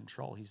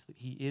 self-control.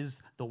 He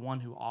is the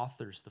one who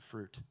authors the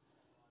fruit.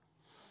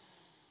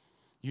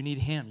 You need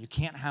him. You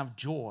can't have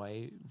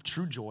joy,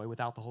 true joy,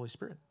 without the Holy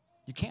Spirit.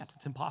 You can't.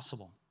 It's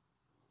impossible.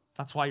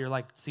 That's why you're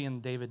like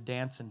seeing David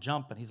dance and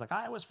jump, and he's like,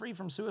 I was free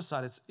from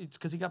suicide. It's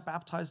because he got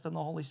baptized in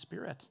the Holy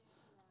Spirit.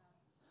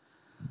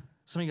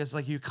 Some of you guys,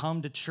 like, you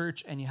come to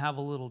church and you have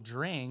a little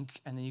drink,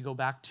 and then you go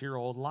back to your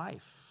old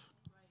life.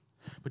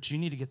 But you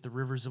need to get the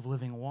rivers of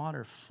living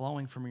water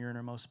flowing from your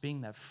innermost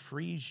being that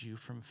frees you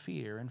from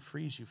fear and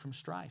frees you from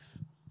strife.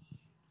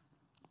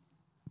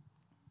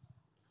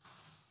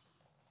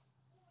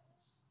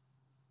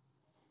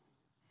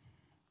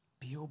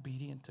 Be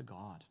obedient to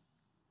God.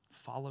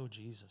 Follow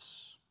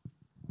Jesus.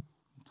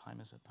 What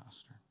time is it,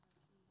 Pastor?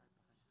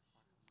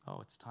 Oh,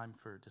 it's time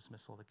for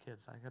dismissal of the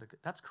kids.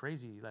 That's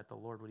crazy that the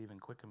Lord would even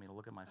quicken me to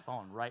look at my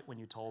phone right when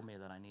you told me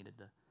that I needed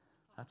to.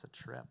 That's a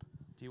trip.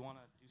 Do you want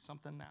to do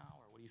something now,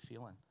 or what are you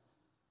feeling?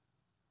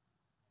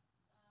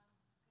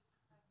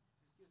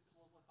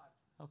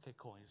 Okay,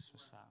 cool. You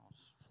just that. I'll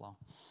just flow.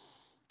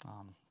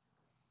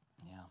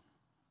 Yeah.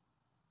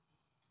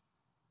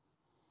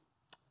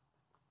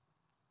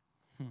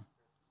 I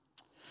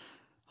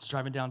was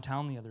driving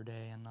downtown the other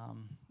day, and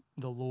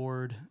the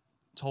Lord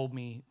told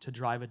me to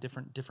drive a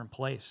different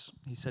place.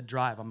 He said,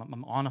 drive.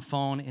 I'm on a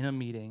phone in a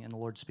meeting, and the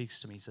Lord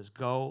speaks to me. He says,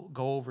 go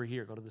over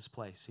here, go to this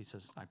place. He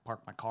says, I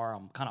parked my car.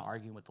 I'm kind of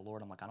arguing with the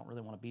Lord. I'm like, I don't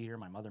really want to be here.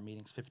 My mother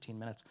meeting's 15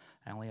 minutes.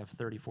 I only have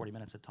 30, 40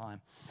 minutes of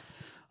time.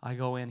 I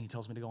go in. He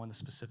tells me to go in the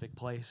specific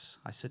place.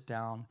 I sit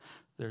down.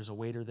 There's a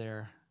waiter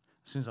there.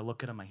 As soon as I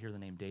look at him, I hear the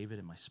name David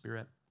in my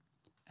spirit.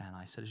 And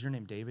I said, is your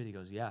name David? He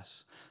goes,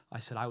 yes. I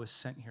said, I was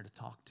sent here to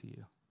talk to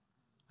you.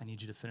 I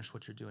need you to finish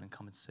what you're doing and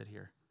come and sit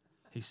here.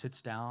 He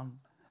sits down,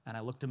 and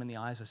I looked him in the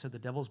eyes. I said, the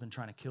devil's been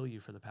trying to kill you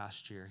for the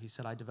past year. He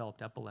said, I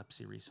developed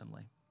epilepsy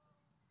recently.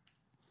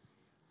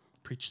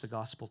 Preached the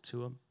gospel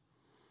to him.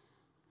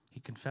 He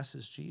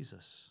confesses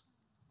Jesus.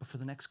 But for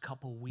the next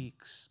couple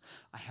weeks,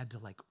 I had to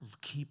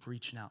keep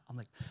reaching out. I'm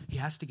like, he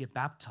has to get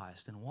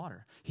baptized in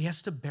water. He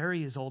has to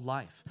bury his old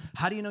life.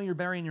 How do you know you're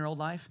burying your old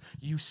life?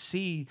 You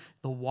see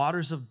the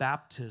waters of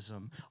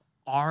baptism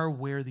are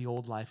where the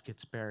old life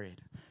gets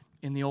buried.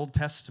 In the Old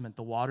Testament,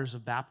 the waters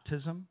of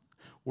baptism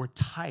were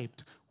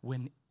typed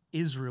when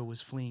Israel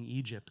was fleeing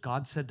Egypt.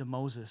 God said to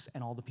Moses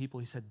and all the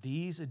people, he said,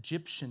 these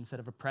Egyptians that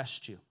have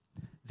oppressed you,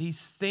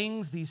 these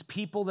things, these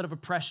people that have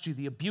oppressed you,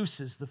 the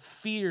abuses, the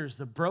fears,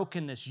 the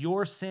brokenness,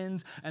 your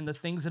sins, and the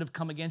things that have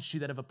come against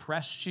you that have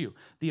oppressed you,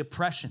 the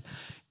oppression,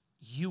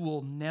 you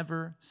will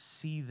never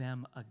see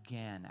them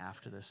again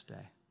after this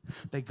day.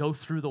 They go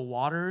through the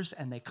waters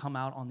and they come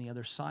out on the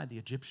other side. The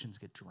Egyptians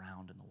get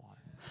drowned in the water.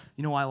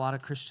 You know why a lot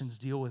of Christians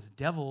deal with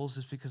devils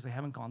is because they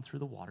haven't gone through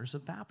the waters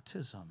of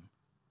baptism.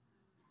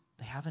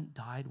 They haven't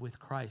died with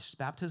Christ.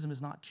 Baptism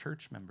is not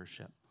church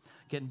membership.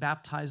 Getting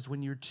baptized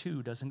when you're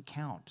 2 doesn't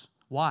count.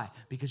 Why?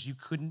 Because you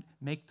couldn't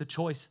make the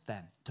choice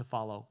then to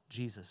follow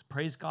Jesus.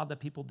 Praise God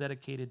that people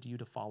dedicated you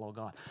to follow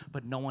God,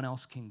 but no one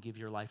else can give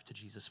your life to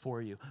Jesus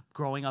for you.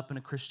 Growing up in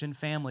a Christian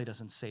family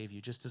doesn't save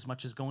you, just as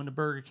much as going to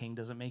Burger King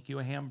doesn't make you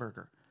a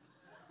hamburger.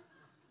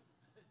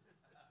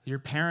 Your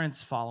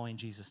parents following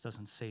Jesus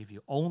doesn't save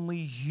you. Only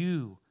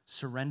you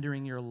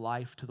surrendering your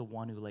life to the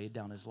one who laid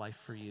down his life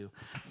for you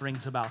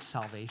brings about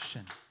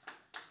salvation.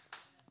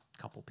 A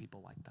couple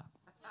people like that.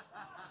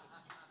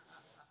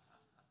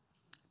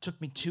 Took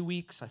me 2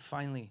 weeks. I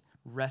finally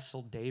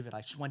wrestled David.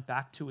 I just went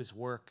back to his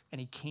work, and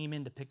he came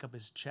in to pick up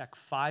his check.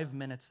 5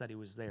 minutes that he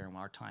was there, and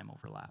our time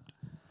overlapped.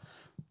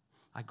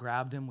 I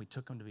grabbed him. We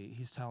took him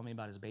he's telling me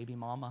about his baby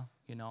mama,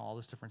 all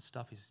this different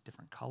stuff. He's a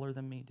different color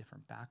than me,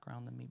 different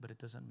background than me, but it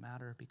doesn't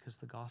matter because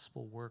the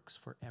gospel works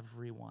for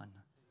everyone.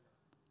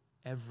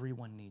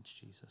 Everyone needs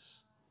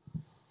Jesus.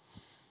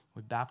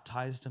 We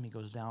baptized him. He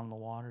goes down in the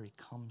water. He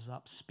comes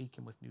up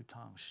speaking with new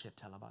tongues.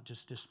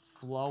 Just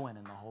flowing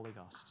in the Holy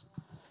Ghost.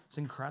 It's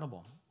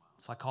incredible.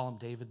 So I call him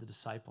David the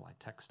disciple. I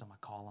text him. I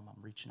call him.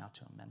 I'm reaching out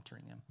to him,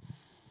 mentoring him.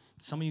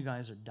 Some of you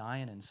guys are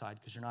dying inside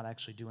because you're not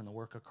actually doing the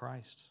work of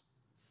Christ.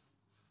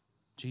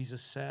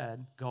 Jesus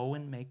said, go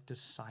and make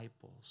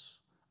disciples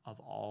of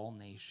all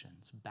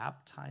nations,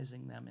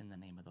 baptizing them in the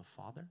name of the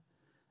Father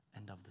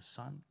and of the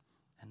Son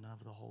and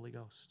of the Holy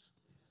Ghost.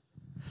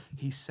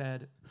 He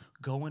said,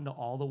 go into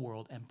all the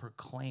world and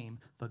proclaim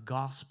the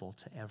gospel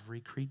to every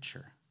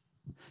creature.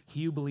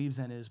 He who believes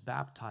and is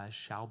baptized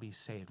shall be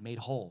saved, made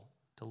whole,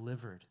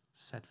 delivered,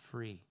 set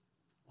free.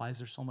 Why is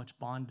there so much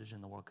bondage in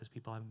the world? Because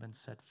people haven't been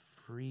set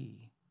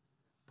free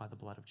by the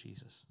blood of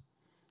Jesus.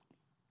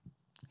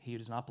 He who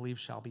does not believe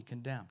shall be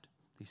condemned.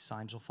 These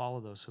signs shall follow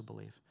those who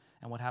believe.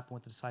 And what happened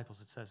with the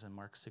disciples? It says in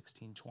Mark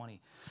 16:20,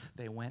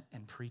 they went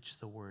and preached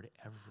the word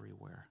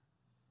everywhere,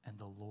 and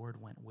the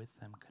Lord went with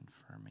them,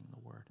 confirming the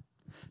word.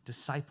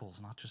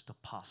 Disciples, not just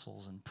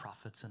apostles and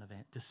prophets and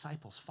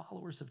disciples,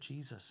 followers of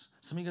Jesus.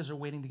 Some of you guys are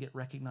waiting to get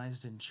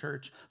recognized in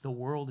church. The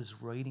world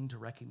is waiting to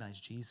recognize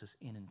Jesus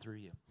in and through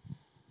you.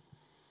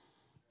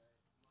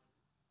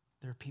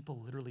 There are people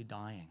literally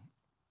dying.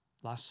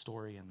 Last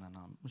story, and then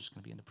I'm just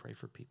going to begin to pray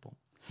for people.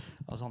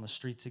 I was on the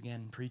streets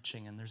again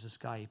preaching, and there's this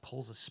guy. He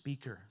pulls a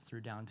speaker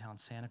through downtown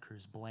Santa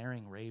Cruz,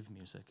 blaring rave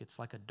music. It's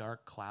like a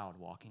dark cloud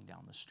walking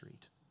down the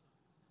street.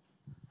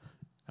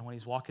 And when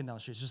he's walking down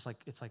the street,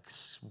 it's like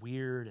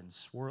weird and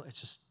swirl.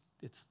 It's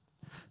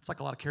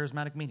like a lot of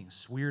charismatic meetings.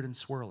 It's weird and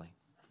swirly.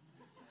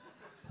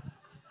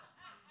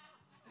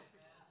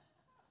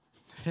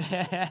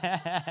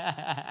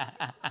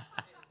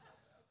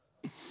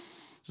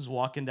 Just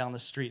walking down the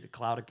street, a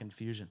cloud of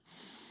confusion.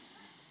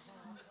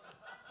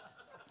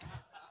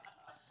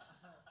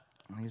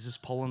 And he's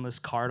just pulling this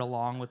cart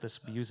along with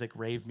this music,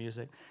 rave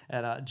music.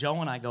 And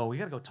Joe and I go, we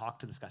got to go talk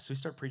to this guy. So we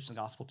start preaching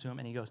the gospel to him,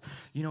 and he goes,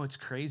 it's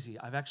crazy.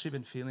 I've actually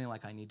been feeling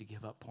like I need to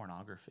give up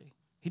pornography.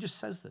 He just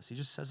says this. He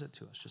just says it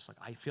to us, just like,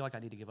 I feel like I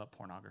need to give up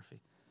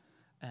pornography.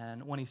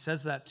 And when he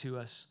says that to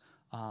us,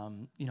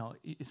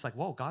 it's like,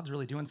 whoa, God's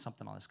really doing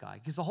something on this guy.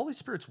 Because the Holy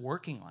Spirit's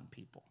working on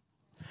people.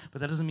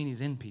 But that doesn't mean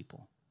he's in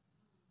people.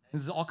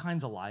 There's all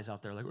kinds of lies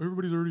out there, like,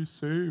 everybody's already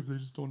saved, they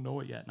just don't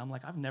know it yet. And I'm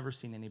like, I've never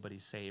seen anybody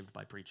saved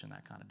by preaching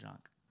that kind of junk.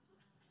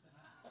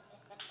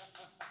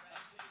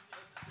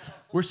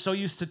 We're so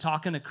used to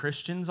talking to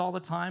Christians all the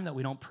time that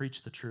we don't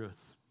preach the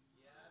truth.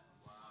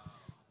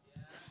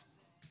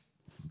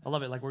 I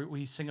love it. Like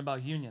we sing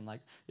about union. Like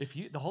if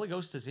the Holy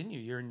Ghost is in you,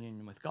 you're in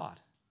union with God.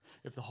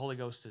 If the Holy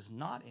Ghost is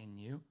not in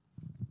you,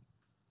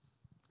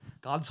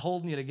 God's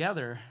holding you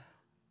together,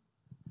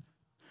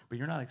 but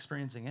you're not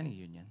experiencing any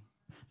union.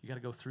 You got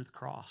to go through the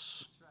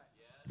cross.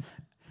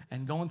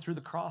 And going through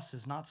the cross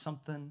is not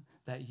something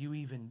that you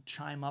even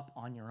chime up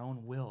on your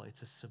own will.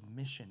 It's a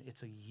submission.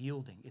 It's a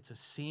yielding. It's a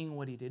seeing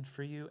what he did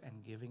for you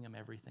and giving him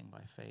everything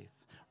by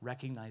faith.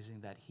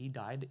 Recognizing that he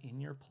died in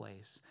your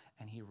place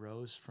and he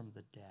rose from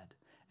the dead.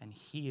 And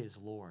he is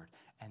Lord.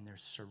 And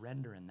there's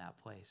surrender in that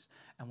place.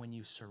 And when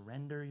you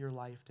surrender your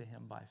life to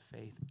him by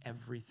faith,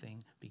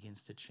 everything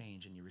begins to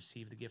change. And you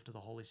receive the gift of the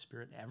Holy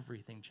Spirit,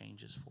 everything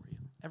changes for you.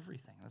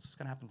 Everything. That's what's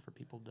going to happen for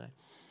people today.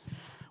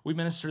 We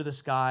minister to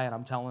this guy, and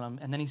I'm telling him,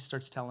 and then he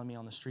starts telling me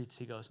on the streets,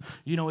 he goes,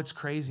 it's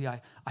crazy.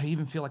 I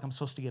even feel like I'm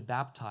supposed to get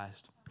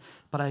baptized.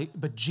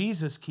 But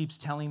Jesus keeps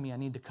telling me I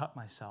need to cut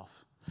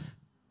myself.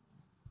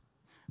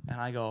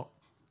 And I go,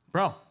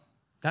 bro,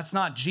 that's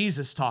not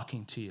Jesus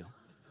talking to you.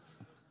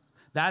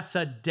 That's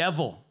a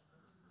devil.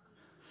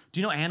 Do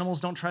you know animals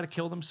don't try to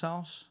kill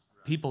themselves?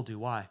 People do.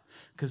 Why?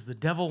 Because the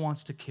devil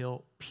wants to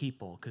kill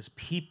people, because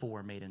people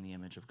were made in the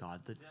image of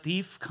God. The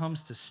thief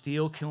comes to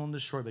steal, kill, and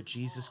destroy, but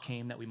Jesus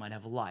came that we might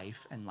have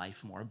life and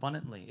life more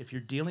abundantly. If you're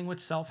dealing with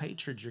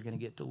self-hatred, you're going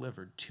to get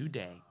delivered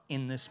today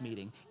in this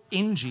meeting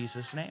in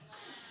Jesus' name.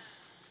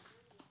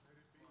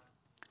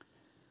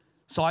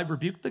 So I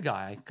rebuked the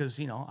guy because,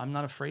 I'm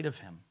not afraid of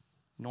him,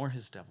 nor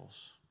his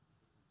devils.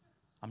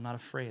 I'm not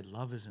afraid.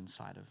 Love is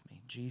inside of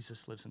me.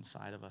 Jesus lives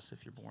inside of us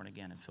if you're born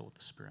again and filled with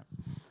the Spirit.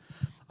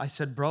 I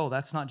said, bro,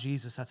 that's not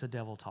Jesus. That's a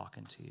devil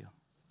talking to you.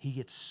 He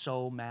gets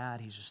so mad.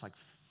 He's just like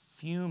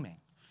fuming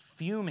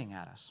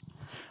at us.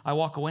 I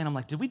walk away and I'm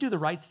like, did we do the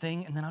right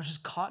thing? And then I was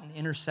just caught in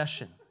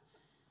intercession.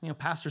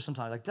 Pastors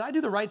sometimes like, did I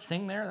do the right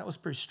thing there? That was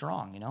pretty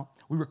strong,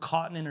 We were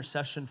caught in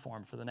intercession for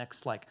him for the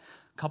next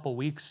couple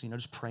weeks,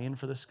 just praying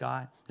for this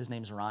guy. His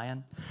name's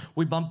Ryan.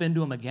 We bump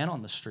into him again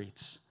on the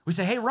streets. We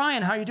say, hey,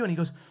 Ryan, how are you doing? He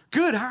goes,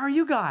 good, how are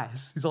you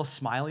guys? He's all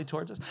smiley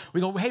towards us.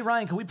 We go, hey,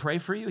 Ryan, can we pray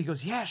for you? He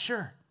goes, yeah,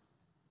 sure.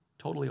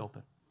 Totally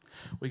open.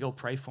 We go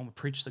pray for him, we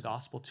preach the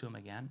gospel to him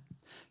again.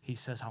 He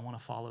says, I want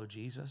to follow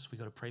Jesus. We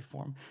go to pray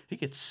for him. He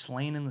gets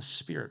slain in the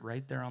Spirit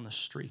right there on the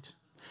street.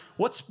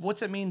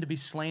 What's it mean to be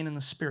slain in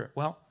the Spirit?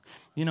 Well,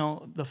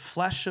 the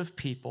flesh of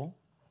people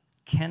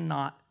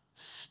cannot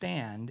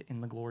stand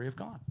in the glory of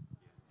God.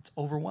 It's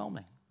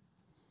overwhelming.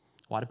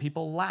 Why do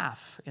people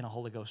laugh in a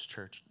Holy Ghost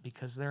church?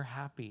 Because they're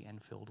happy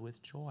and filled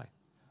with joy.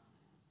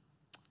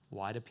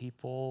 Why do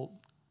people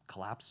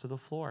collapse to the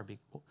floor?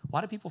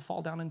 Why do people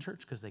fall down in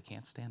church? Because they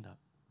can't stand up.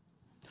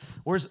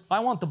 I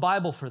want the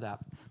Bible for that.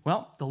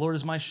 Well, the Lord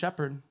is my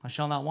shepherd. I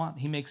shall not want.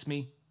 He makes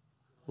me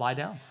lie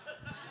down.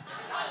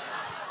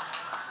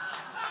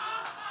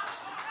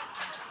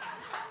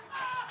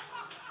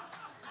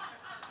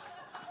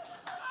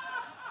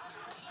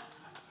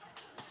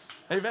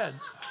 Amen.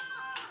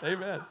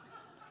 Amen.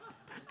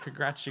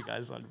 Congrats, you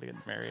guys, on being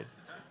married.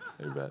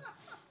 Amen.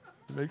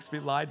 It makes me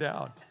lie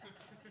down.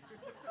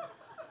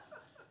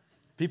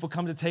 People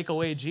come to take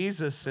away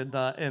Jesus in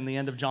the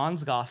end of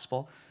John's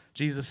gospel.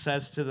 Jesus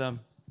says to them,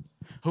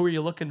 who are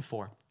you looking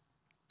for?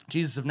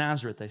 Jesus of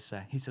Nazareth, they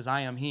say. He says,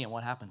 I am he. And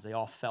what happens? They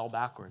all fell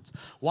backwards.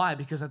 Why?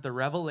 Because at the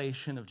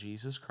revelation of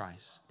Jesus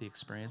Christ, the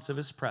experience of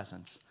his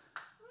presence,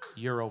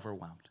 you're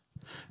overwhelmed.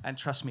 And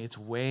trust me, it's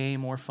way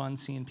more fun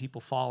seeing people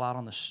fall out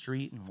on the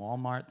street in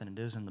Walmart than it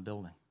is in the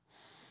building.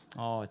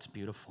 Oh, it's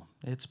beautiful.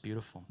 It's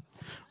beautiful.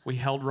 We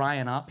held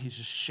Ryan up. He's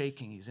just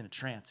shaking. He's in a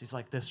trance. He's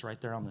like this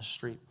right there on the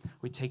street.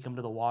 We take him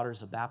to the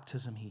waters of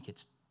baptism. He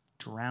gets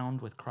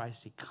drowned with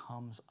Christ. He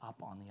comes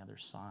up on the other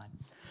side.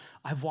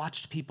 I've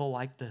watched people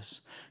like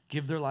this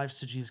give their lives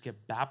to Jesus,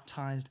 get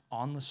baptized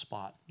on the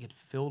spot, get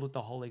filled with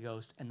the Holy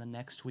Ghost, and the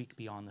next week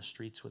be on the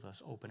streets with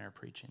us, open air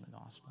preaching the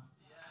gospel.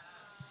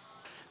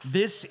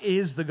 This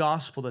is the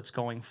gospel that's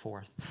going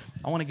forth.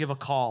 I want to give a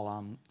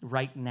call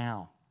right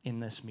now in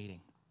this meeting.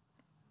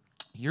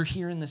 You're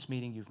here in this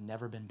meeting. You've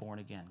never been born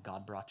again.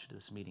 God brought you to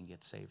this meeting.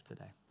 Get saved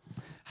today.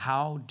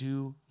 How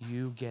do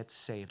you get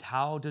saved?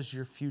 How does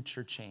your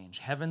future change?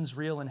 Heaven's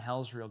real and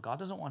hell's real. God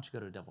doesn't want you to go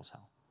to a devil's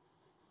hell.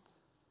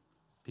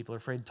 People are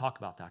afraid to talk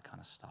about that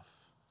kind of stuff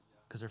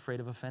because they're afraid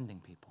of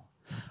offending people.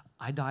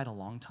 I died a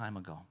long time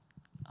ago.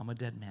 I'm a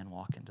dead man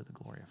walking to the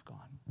glory of God.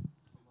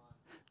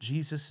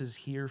 Jesus is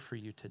here for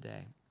you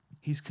today.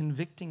 He's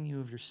convicting you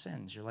of your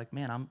sins. You're like,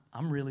 man,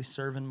 I'm really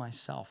serving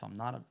myself. I'm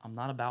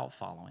not about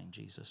following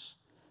Jesus.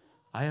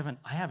 I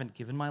haven't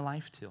given my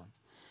life to him.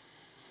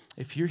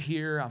 If you're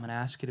here, I'm going to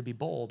ask you to be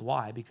bold.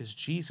 Why? Because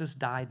Jesus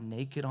died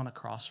naked on a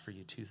cross for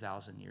you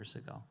 2,000 years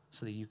ago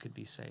so that you could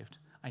be saved.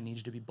 I need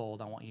you to be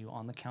bold. I want you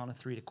on the count of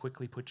 3 to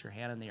quickly put your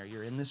hand in the air.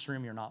 You're in this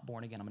room. You're not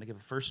born again. I'm going to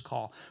give a first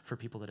call for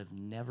people that have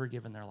never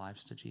given their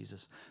lives to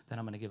Jesus. Then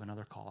I'm going to give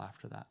another call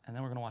after that. And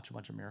then we're going to watch a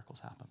bunch of miracles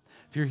happen.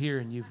 If you're here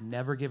and you've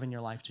never given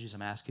your life to Jesus,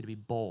 I'm asking you to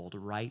be bold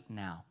right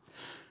now.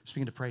 Just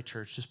begin to pray,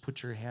 church. Just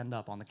put your hand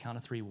up on the count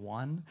of 3.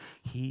 1,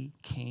 he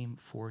came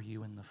for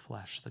you in the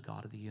flesh, the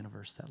God of the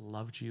universe that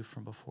loved you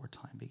from before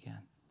time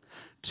began.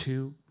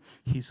 2,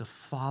 he's a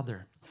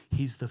father.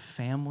 He's the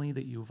family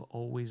that you've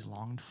always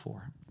longed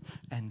for.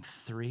 And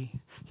 3,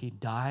 he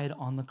died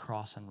on the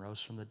cross and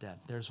rose from the dead.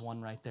 There's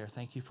one right there.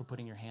 Thank you for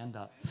putting your hand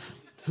up.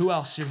 Who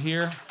else? You're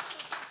here.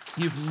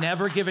 You've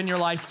never given your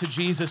life to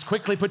Jesus.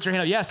 Quickly put your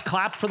hand up. Yes,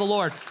 clap for the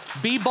Lord.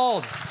 Be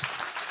bold.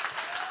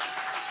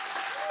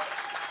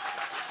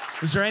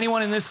 Is there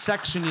anyone in this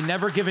section you've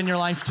never given your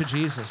life to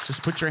Jesus?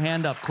 Just put your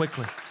hand up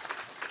quickly.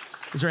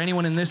 Is there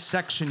anyone in this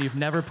section you've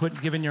never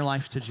given your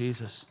life to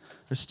Jesus?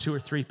 There's 2 or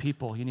 3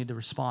 people. You need to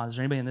respond. Is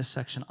there anybody in this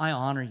section? I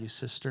honor you,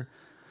 sister.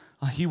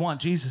 You want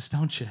Jesus,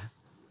 don't you?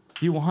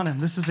 You want him.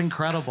 This is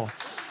incredible.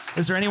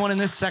 Is there anyone in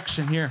this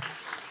section here?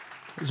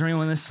 Is there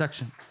anyone in this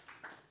section?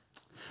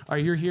 Are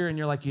you here and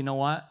you're like, you know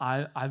what?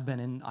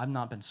 I've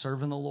not been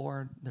serving the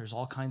Lord. There's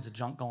all kinds of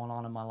junk going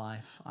on in my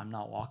life. I'm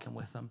not walking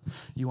with him.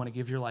 You want to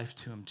give your life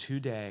to him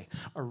today.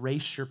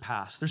 Erase your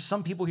past. There's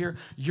some people here,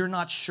 you're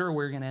not sure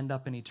where you're going to end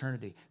up in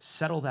eternity.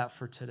 Settle that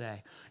for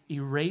today.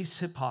 Erase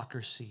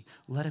hypocrisy.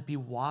 Let it be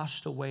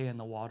washed away in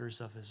the waters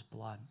of his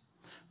blood.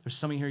 There's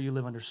some of you here, you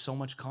live under so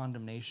much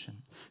condemnation.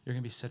 You're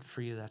going to be set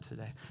free of that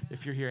today.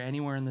 If you're here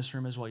anywhere in this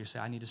room as well, you say,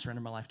 I need to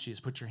surrender my life to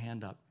Jesus. Put your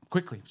hand up.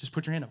 Quickly, just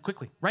put your hand up,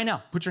 quickly. Right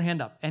now, put your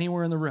hand up.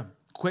 Anywhere in the room.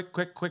 Quick.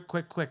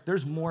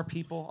 There's more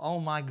people. Oh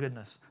my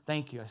goodness.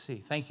 Thank you, I see.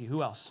 Thank you.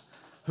 Who else?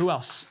 Yeah,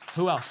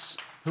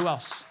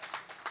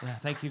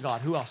 thank you,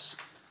 God. Who else?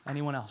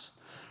 Anyone else?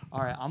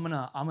 All right, I'm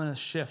gonna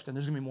shift, and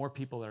there's gonna be more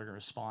people that are gonna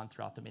respond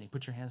throughout the meeting.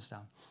 Put your hands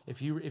down.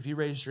 If you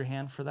raised your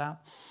hand for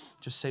that,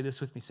 just say this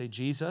with me. Say,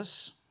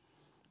 Jesus,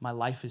 my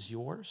life is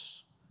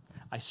yours.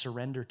 I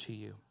surrender to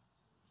you.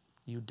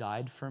 You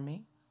died for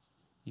me.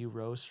 You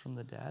rose from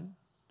the dead.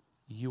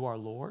 You are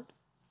Lord.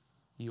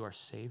 You are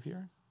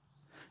Savior.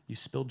 You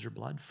spilled your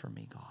blood for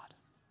me, God.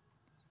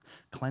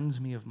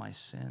 Cleanse me of my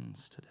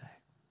sins today.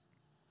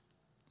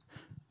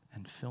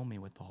 And fill me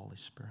with the Holy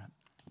Spirit.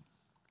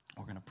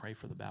 We're going to pray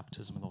for the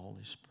baptism of the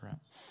Holy Spirit.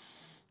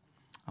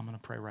 I'm going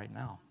to pray right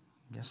now.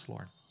 Yes,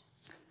 Lord.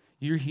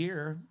 You're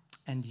here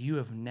and you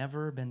have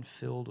never been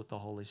filled with the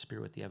Holy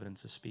Spirit with the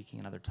evidence of speaking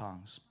in other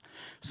tongues.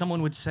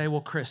 Someone would say,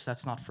 well, Chris,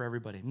 that's not for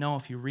everybody. No,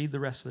 if you read the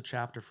rest of the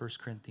chapter, 1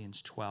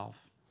 Corinthians 12,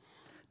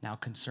 now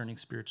concerning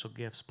spiritual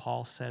gifts,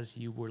 Paul says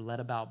you were led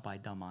about by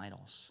dumb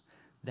idols.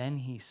 Then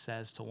he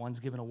says to one's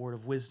given a word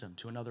of wisdom,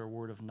 to another a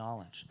word of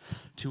knowledge,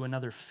 to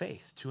another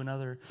faith, to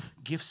another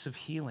gifts of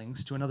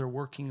healings, to another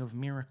working of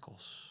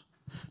miracles,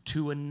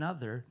 to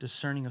another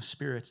discerning of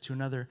spirits, to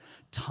another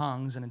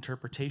tongues and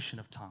interpretation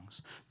of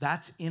tongues.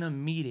 That's in a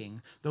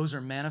meeting. Those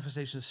are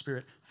manifestations of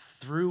Spirit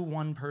through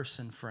one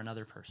person for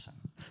another person.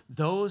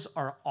 Those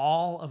are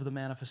all of the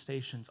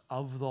manifestations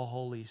of the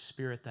Holy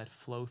Spirit that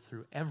flow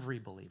through every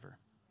believer.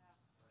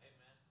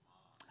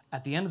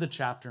 At the end of the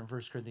chapter in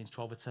 1 Corinthians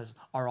 12, it says,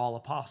 are all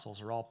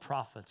apostles, are all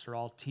prophets, are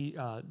all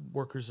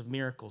workers of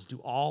miracles, do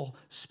all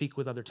speak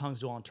with other tongues,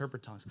 do all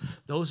interpret tongues.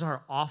 Those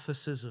are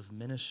offices of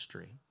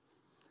ministry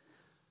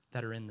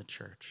that are in the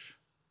church.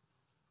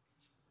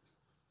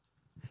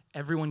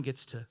 Everyone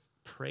gets to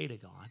pray to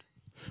God,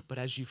 but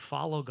as you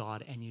follow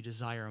God and you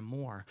desire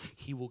more,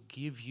 he will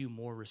give you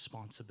more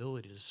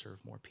responsibility to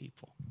serve more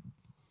people.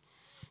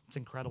 It's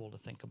incredible to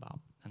think about,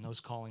 and those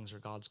callings are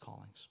God's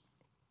callings.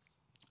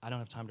 I don't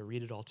have time to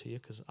read it all to you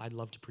because I'd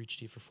love to preach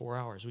to you for 4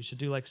 hours. We should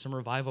do like some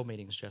revival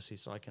meetings, Jesse,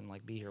 so I can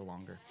like be here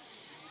longer.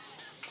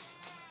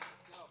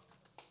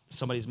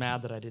 Somebody's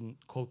mad that I didn't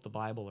quote the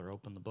Bible or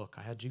open the book.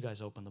 I had you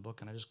guys open the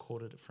book and I just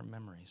quoted it from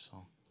memory, so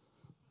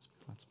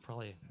it's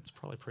probably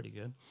pretty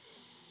good.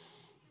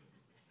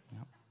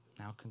 Yep.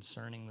 Now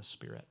concerning the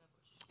Spirit.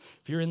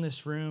 If you're in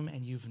this room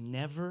and you've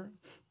never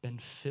been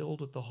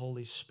filled with the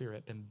Holy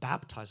Spirit, been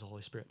baptized in the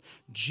Holy Spirit,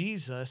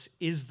 Jesus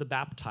is the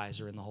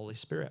baptizer in the Holy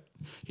Spirit.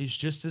 He's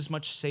just as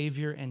much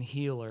Savior and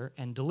healer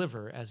and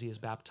deliverer as he is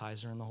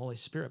baptizer in the Holy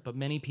Spirit. But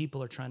many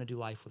people are trying to do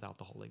life without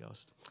the Holy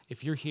Ghost.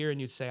 If you're here and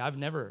you'd say, I've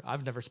never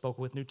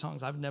spoken with new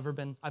tongues. I've never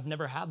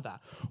had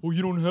that. Well,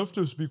 you don't have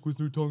to speak with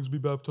new tongues to be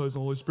baptized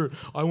in the Holy Spirit.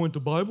 I went to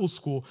Bible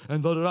school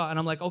and da-da-da. And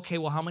I'm like, okay,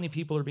 well, how many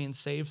people are being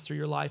saved through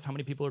your life? How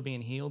many people are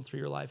being healed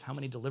through your life? How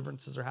many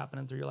deliverances are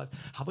happening through your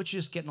life? How about you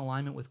just get in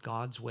alignment with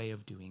God's way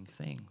of doing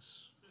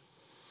things?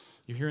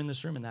 You're here in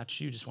this room and that's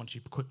you. Just want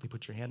you to quickly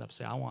put your hand up.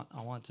 Say, I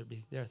want to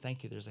be there.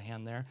 Thank you. There's a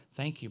hand there.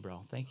 Thank you,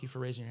 bro. Thank you for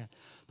raising your hand.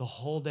 The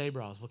whole day,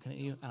 bro, I was looking at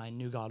you and I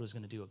knew God was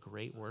going to do a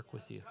great work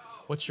with you.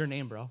 What's your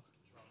name, bro?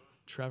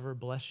 Trevor,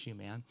 bless you,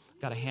 man.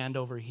 Got a hand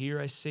over here,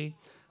 I see.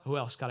 Who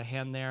else? Got a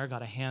hand there.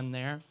 Got a hand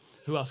there.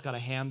 Who else got a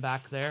hand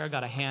back there?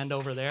 Got a hand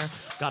over there.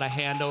 Got a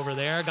hand over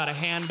there. Got a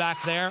hand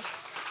back there.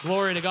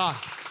 Glory to God.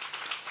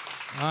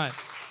 All right.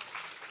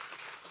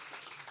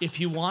 If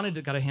you wanted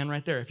to, got a hand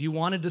right there. If you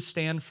wanted to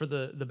stand for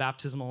the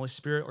baptism of the Holy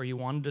Spirit, or you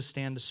wanted to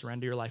stand to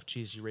surrender your life to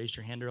Jesus, you raised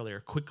your hand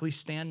earlier. Quickly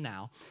stand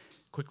now.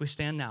 Quickly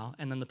stand now.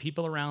 And then the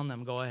people around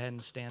them, go ahead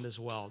and stand as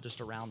well. Just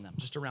around them.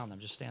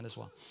 Just stand as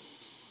well.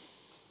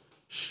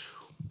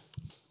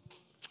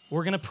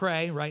 We're going to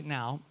pray right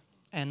now,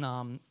 and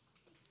then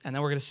we're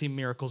going to see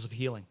miracles of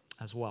healing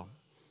as well.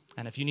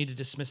 And if you need to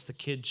dismiss the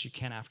kids, you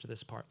can after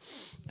this part.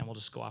 And we'll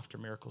just go after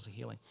miracles of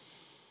healing.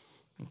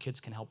 And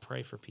kids can help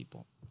pray for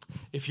people.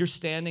 If you're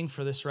standing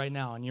for this right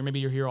now, and maybe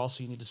you're here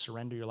also, you need to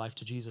surrender your life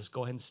to Jesus,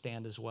 go ahead and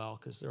stand as well,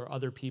 because there are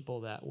other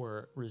people that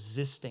were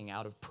resisting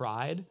out of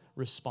pride,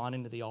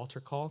 responding to the altar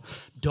call.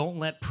 Don't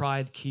let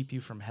pride keep you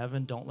from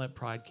heaven. Don't let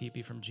pride keep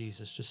you from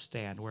Jesus. Just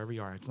stand wherever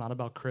you are. It's not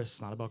about Chris.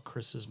 It's not about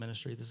Chris's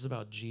ministry. This is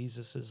about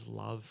Jesus'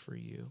 love for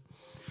you.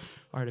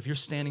 All right, if you're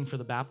standing for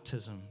the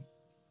baptism,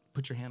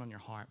 put your hand on your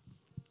heart.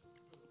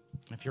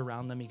 And if you're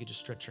around them, you could just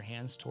stretch your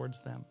hands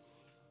towards them.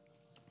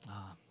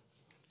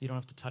 You don't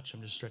have to touch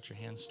them. Just stretch your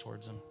hands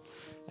towards them.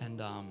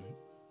 And I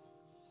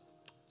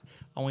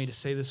want you to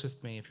say this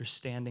with me. If you're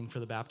standing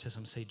for the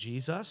baptism, say,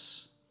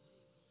 Jesus,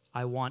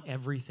 I want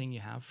everything you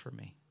have for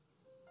me.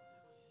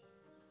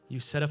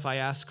 You said if I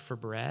ask for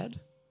bread,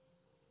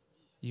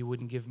 you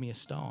wouldn't give me a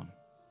stone.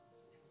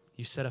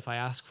 You said if I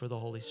ask for the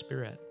Holy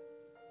Spirit,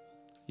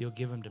 you'll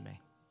give him to me.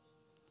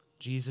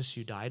 Jesus,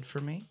 you died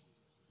for me.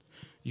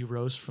 You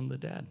rose from the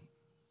dead.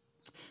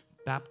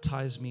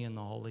 Baptize me in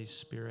the Holy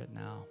Spirit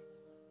now.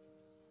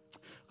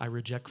 I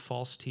reject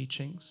false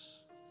teachings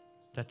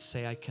that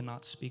say I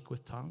cannot speak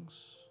with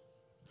tongues.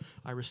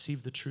 I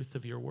receive the truth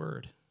of your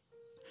word,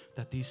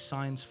 that these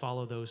signs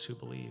follow those who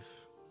believe.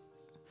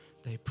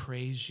 They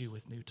praise you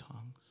with new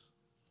tongues.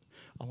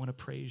 I want to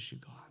praise you,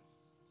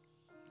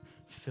 God.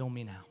 Fill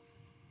me now.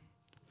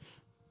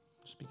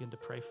 Just begin to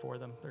pray for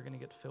them. They're going to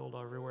get filled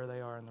everywhere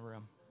they are in the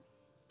room.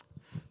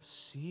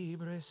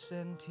 Sibre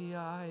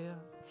sentiaya,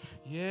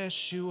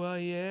 Yeshua,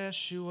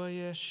 Yeshua,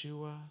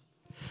 Yeshua.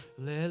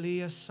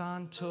 Lelia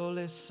Santo,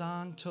 Le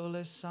Santo,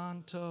 Le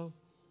Santo.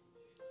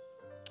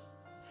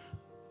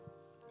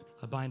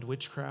 I bind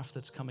witchcraft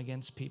that's come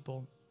against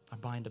people. I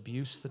bind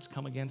abuse that's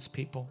come against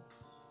people.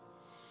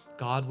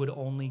 God would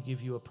only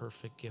give you a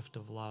perfect gift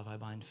of love. I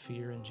bind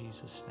fear in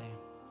Jesus' name.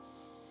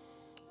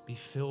 Be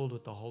filled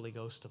with the Holy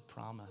Ghost of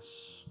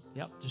promise.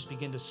 Yep, just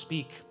begin to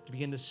speak.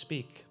 Begin to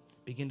speak.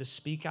 Begin to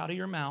speak out of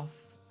your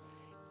mouth.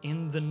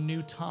 In the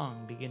new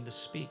tongue, begin to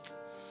speak.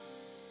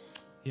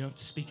 You don't have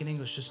to speak in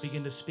English. Just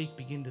begin to speak.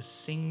 Begin to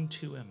sing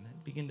to him.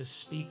 Begin to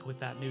speak with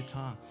that new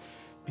tongue.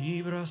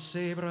 Bibra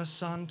sebra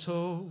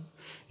santo,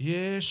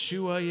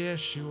 Yeshua,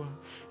 Yeshua,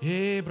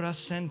 Ebra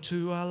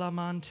sentu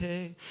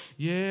alamante,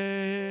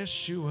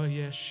 Yeshua,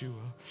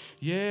 Yeshua,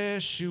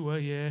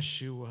 Yeshua,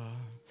 Yeshua.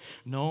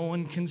 No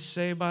one can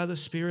say by the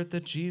Spirit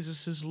that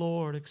Jesus is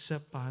Lord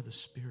except by the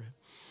Spirit.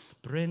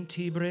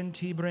 Brenti,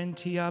 brenti,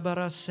 brenti,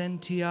 abara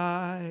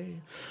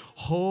sentiai.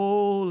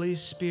 Holy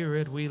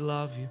Spirit, we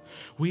love you.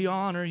 We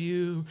honor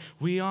you.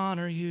 We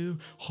honor you.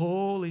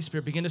 Holy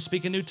Spirit, begin to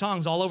speak in new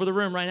tongues all over the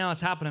room right now.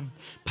 It's happening.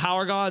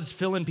 Power God's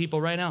filling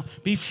people right now.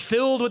 Be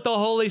filled with the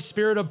Holy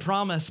Spirit of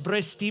promise.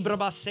 Bresti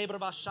braba sebra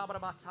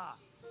shabrabata.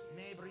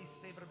 Nebri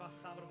sebra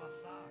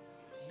sabrabasa.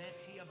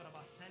 Metia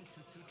braba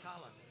sentu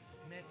tutala.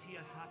 Metia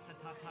ta ta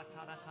ta ta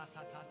ta ta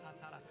ta ta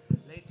ta ta.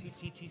 Leti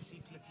ti ti si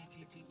ti ti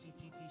ti ti ti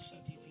ti ti shi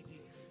ti ti ti.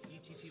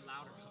 ETT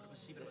louder.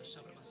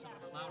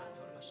 Louder.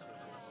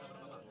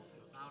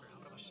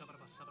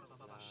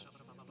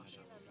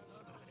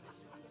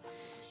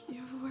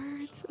 Your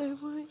words, I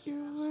want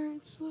your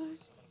words, Lord.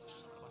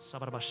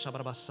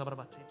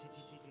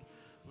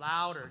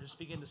 Louder, just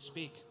begin to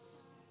speak.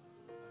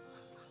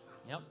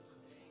 Yep.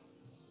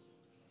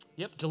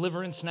 Yep,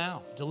 deliverance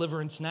now,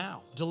 deliverance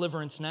now,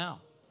 deliverance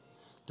now,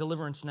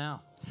 deliverance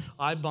now.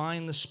 I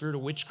bind the spirit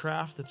of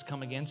witchcraft that's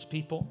come against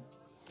people.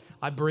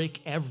 I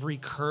break every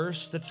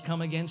curse that's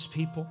come against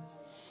people.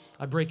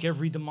 I break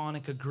every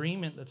demonic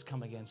agreement that's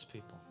come against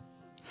people.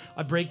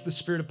 I break the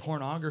spirit of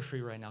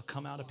pornography right now.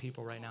 Come out of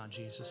people right now in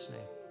Jesus'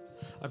 name.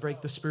 I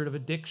break the spirit of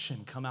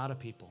addiction. Come out of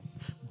people.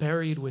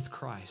 Buried with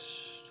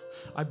Christ.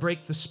 I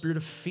break the spirit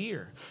of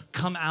fear.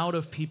 Come out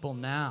of people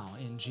now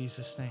in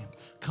Jesus' name.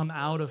 Come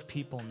out of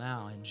people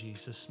now in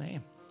Jesus'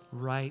 name.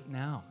 Right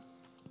now.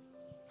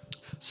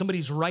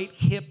 Somebody's right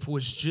hip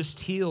was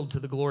just healed to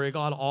the glory of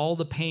God. All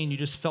the pain, you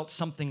just felt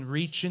something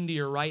reach into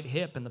your right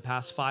hip in the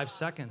past 5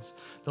 seconds.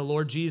 The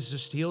Lord Jesus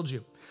just healed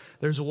you.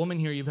 There's a woman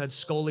here, you've had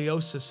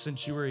scoliosis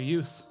since you were a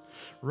youth.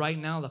 Right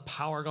now, the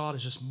power of God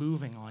is just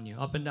moving on you,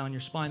 up and down your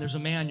spine. There's a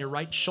man, your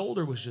right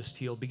shoulder was just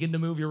healed. Begin to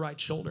move your right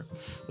shoulder.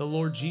 The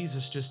Lord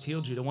Jesus just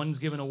healed you. The one's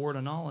given a word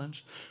of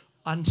knowledge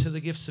unto the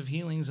gifts of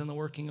healings and the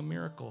working of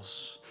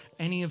miracles.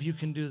 Any of you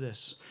can do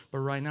this. But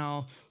right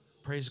now,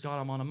 praise God,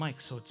 I'm on a mic,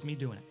 so it's me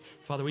doing it.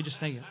 Father, we just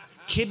thank you.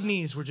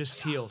 Kidneys were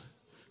just healed.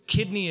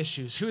 Kidney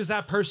issues. Who is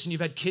that person?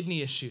 You've had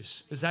kidney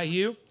issues. Is that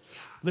you?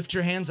 Lift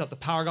your hands up. The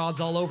power of God's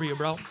all over you,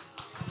 bro.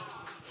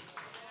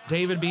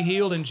 David, be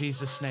healed in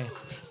Jesus' name.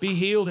 Be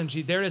healed in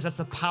Jesus. There it is. That's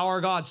the power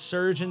of God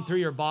surging through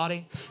your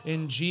body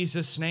in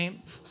Jesus'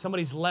 name.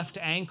 Somebody's left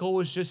ankle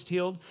was just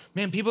healed.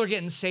 Man, people are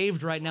getting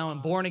saved right now and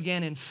born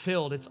again and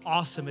filled. It's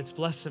awesome. It's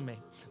blessing me.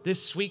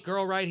 This sweet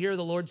girl right here,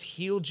 the Lord's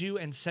healed you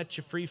and set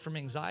you free from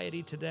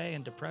anxiety today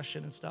and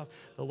depression and stuff.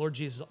 The Lord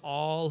Jesus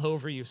all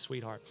over you,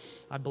 sweetheart.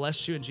 I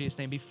bless you in Jesus'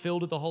 name. Be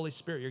filled with the Holy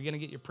Spirit. You're going to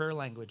get your prayer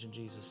language in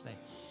Jesus' name.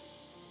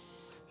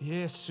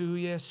 Yesu,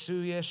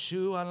 Yesu,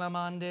 Yesu,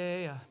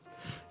 alamande.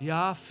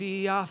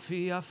 Yafi,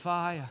 Yafi,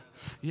 Yafaya.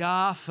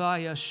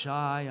 Yafaya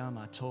Shaya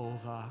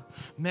Matova.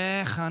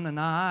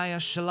 Mechananaya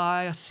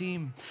Shalaya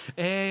Sim.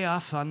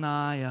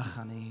 Eafanaya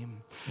Chanim.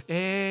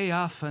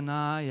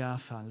 Eafanaya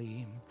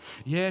Falim.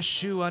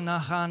 Yeshua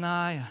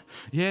Nachanaya.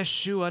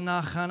 Yeshua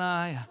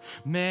Nachanaya.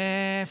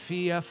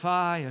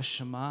 Mefiafaya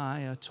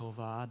Shemaya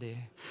Tovade.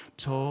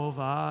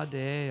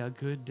 Tovade. A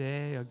good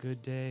day, a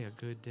good day, a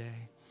good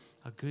day.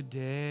 A good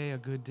day, a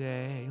good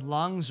day.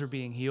 Lungs are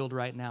being healed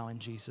right now in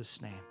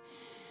Jesus' name.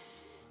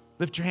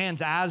 Lift your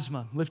hands,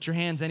 asthma. Lift your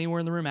hands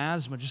anywhere in the room,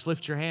 asthma. Just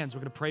lift your hands.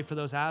 We're going to pray for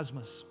those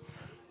asthmas.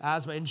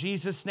 Asthma. In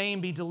Jesus'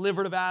 name, be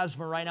delivered of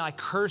asthma right now. I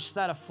curse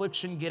that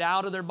affliction. Get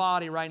out of their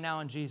body right now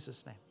in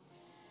Jesus' name.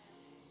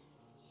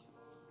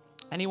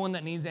 Anyone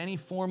that needs any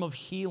form of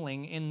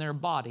healing in their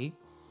body,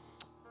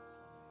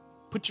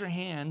 put your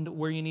hand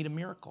where you need a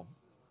miracle.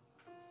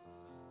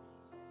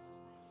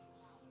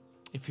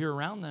 If you're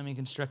around them, you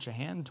can stretch a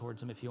hand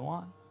towards them if you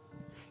want.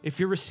 If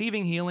you're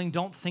receiving healing,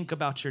 don't think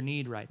about your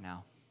need right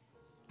now.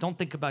 Don't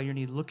think about your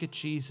need. Look at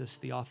Jesus,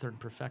 the author and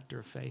perfecter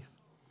of faith.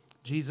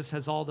 Jesus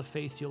has all the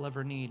faith you'll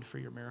ever need for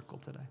your miracle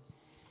today.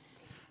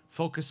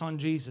 Focus on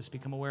Jesus.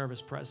 Become aware of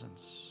his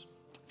presence.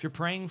 If you're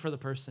praying for the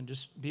person,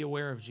 just be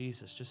aware of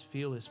Jesus. Just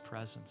feel his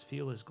presence.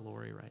 Feel his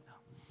glory right now.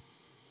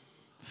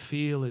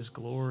 Feel his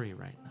glory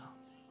right now.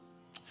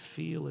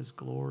 Feel his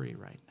glory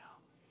right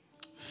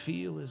now.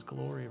 Feel his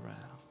glory right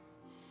now.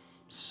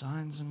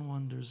 Signs and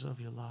wonders of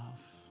your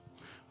love.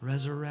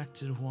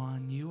 Resurrected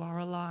one, you are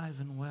alive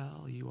and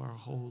well. You are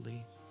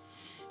holy.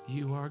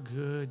 You are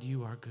good.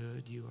 You are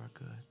good. You are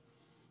good.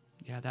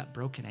 Yeah, that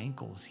broken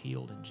ankle is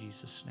healed in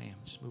Jesus' name.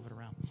 Just move it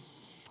around.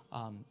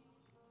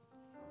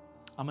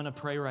 I'm going to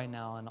pray right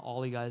now, and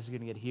all you guys are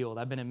going to get healed.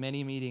 I've been in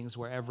many meetings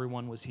where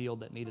everyone was healed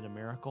that needed a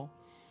miracle.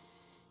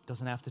 It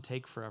doesn't have to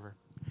take forever.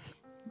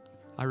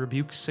 I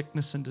rebuke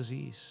sickness and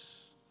disease.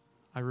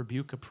 I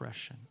rebuke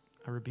oppression.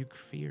 I rebuke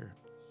fear.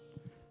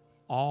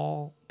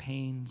 All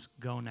pains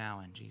go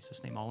now in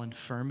Jesus' name. All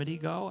infirmity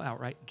go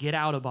outright. Get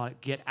out about it.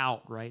 Get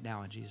out right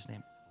now in Jesus'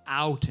 name.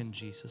 Out in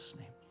Jesus'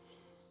 name.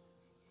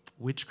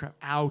 Witchcraft,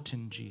 out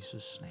in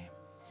Jesus' name.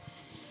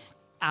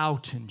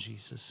 Out in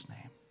Jesus'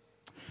 name.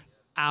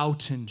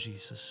 Out in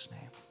Jesus'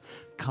 name.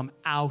 Come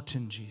out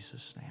in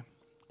Jesus' name.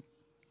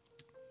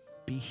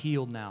 Be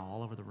healed now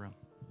all over the room.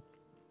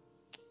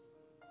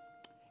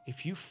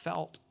 If you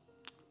felt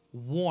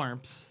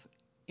warmth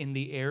in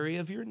the area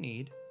of your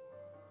need,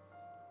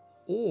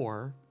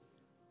 or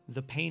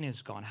the pain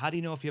is gone. How do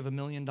you know if you have $1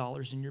 million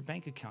in your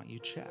bank account? You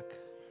check.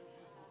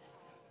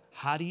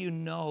 How do you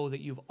know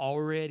that you've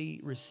already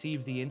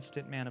received the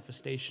instant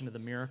manifestation of the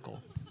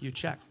miracle? You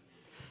check.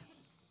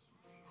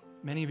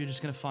 Many of you are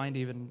just going to find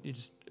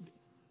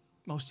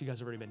most of you guys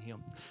have already been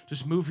healed.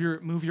 Just move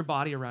your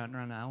body around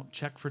right now.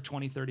 Check for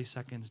 20, 30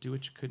 seconds. Do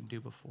what you couldn't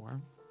do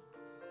before.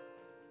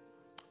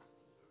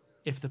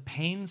 If the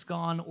pain's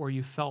gone or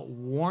you felt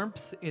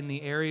warmth in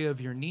the area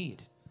of your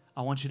need,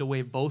 I want you to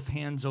wave both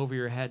hands over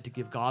your head to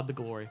give God the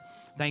glory.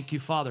 Thank you,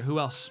 Father. Who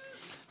else?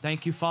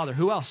 Thank you, Father.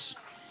 Who else?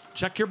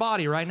 Check your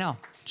body right now.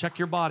 Check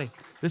your body.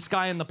 This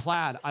guy in the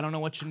plaid, I don't know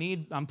what you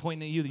need. I'm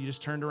pointing at you that you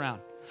just turned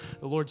around.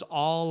 The Lord's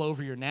all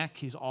over your neck.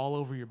 He's all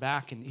over your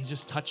back, and he's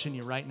just touching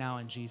you right now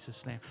in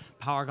Jesus' name.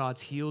 Power of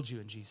God's healed you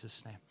in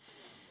Jesus' name.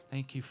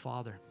 Thank you,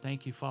 Father.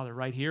 Thank you, Father.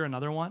 Right here,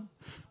 another one.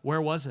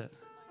 Where was it?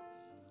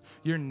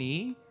 Your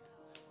knee?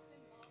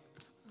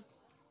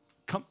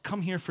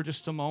 Come here for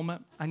just a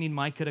moment. I need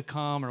Micah to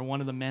come or one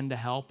of the men to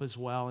help as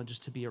well and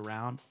just to be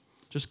around.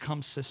 Just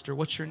come, sister.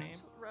 What's your name?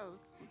 Rose.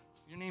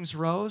 Your name's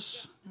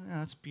Rose? Yeah,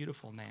 that's a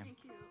beautiful name. Thank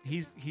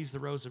you. He's the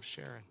Rose of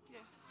Sharon. Yeah.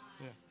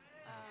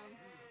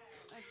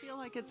 I feel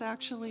like it's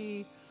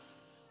actually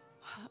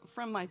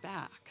from my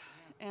back.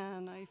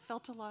 And I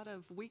felt a lot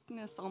of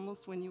weakness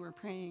almost when you were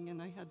praying,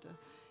 and I had to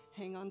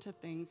hang on to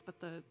things.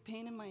 But the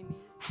pain in my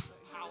knee.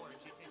 Power.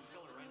 Just say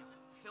fill her right now.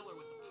 Fill her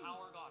with the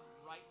power of God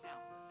right now.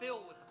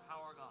 Fill with the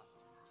power of God.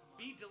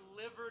 Be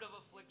delivered of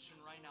affliction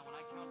right now. When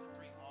I count to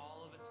 3,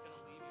 all of it's going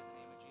to leave you in the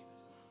name of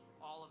Jesus.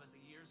 All of it.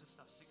 The years of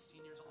stuff,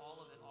 16 years, all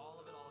of it, all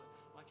of it, all of it.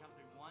 When I count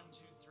to 3, 1,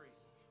 2, 3.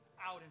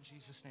 Out in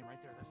Jesus' name right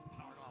there. There's the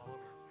power of God all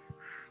over you.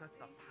 That's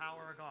the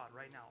power of God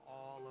right now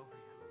all over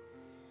you.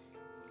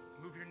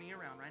 Move your knee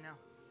around right now.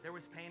 There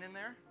was pain in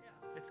there?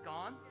 Yeah. It's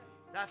gone?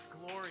 Yes. That's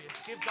glorious.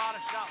 Give God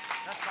a shout.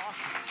 That's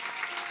awesome.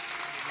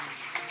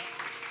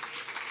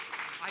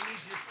 I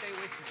need you to stay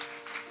with me.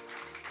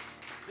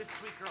 This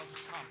sweet girl,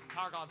 just come.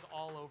 Power God's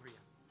all over you.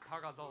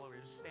 Power God's all over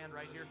you. Just stand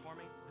right here for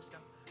me. Just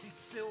come. Be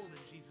filled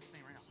in Jesus'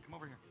 name right now. Come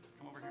over here.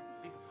 Come over here.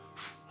 Be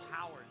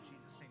power in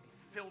Jesus' name.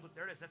 Be filled with.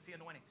 There it is. That's the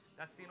anointing.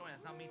 That's the anointing.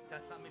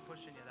 That's not me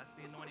pushing you. That's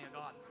the anointing of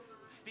God.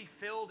 Be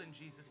filled in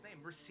Jesus' name.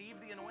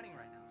 Receive the anointing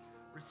right now.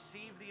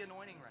 Receive the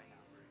anointing right now.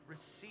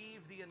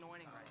 Receive the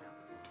anointing right now.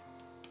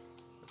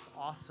 That's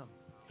awesome.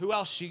 Who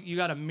else? You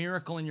got a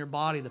miracle in your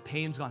body. The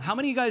pain's gone. How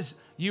many of you guys,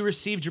 you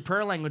received your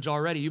prayer language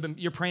already?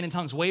 You're praying in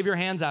tongues. Wave your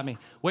hands at me.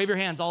 Wave your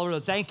hands all over.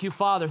 Thank you,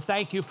 Father.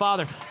 Thank you,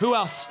 Father. Who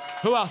else?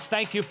 Who else?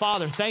 Thank you,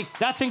 Father.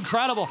 That's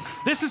incredible.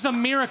 This is a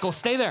miracle.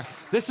 Stay there.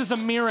 This is a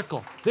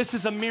miracle. This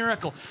is a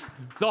miracle.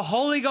 The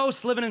Holy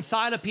Ghost living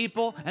inside of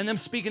people and them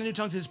speaking in new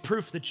tongues is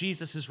proof that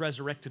Jesus is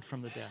resurrected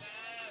from the dead.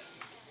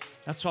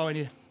 That's all I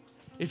need.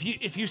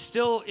 If you're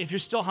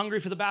still hungry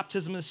for the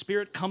baptism of the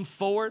Spirit, come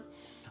forward.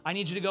 I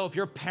need you to go. If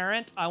you're a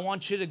parent, I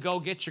want you to go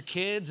get your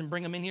kids and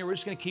bring them in here. We're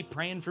just going to keep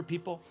praying for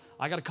people.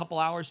 I got a couple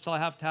hours till I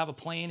have to have a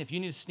plane. If you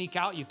need to sneak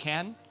out, you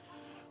can.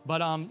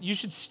 But you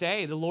should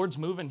stay. The Lord's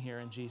moving here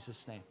in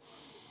Jesus' name.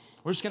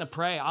 We're just going to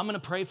pray. I'm going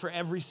to pray for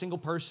every single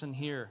person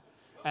here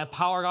at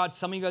Power of God.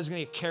 Some of you guys are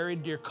going to get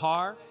carried to your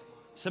car.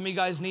 Some of you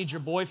guys need your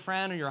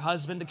boyfriend or your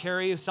husband to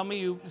carry you. Some of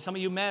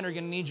you men are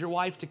going to need your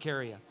wife to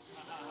carry you.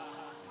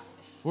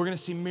 We're going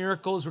to see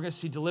miracles. We're going to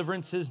see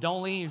deliverances.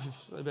 Don't leave.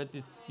 But,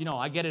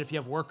 I get it if you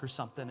have work or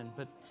something.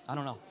 But I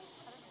don't know.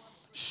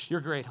 You're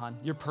great, hon.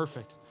 You're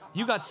perfect.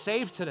 You got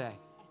saved today.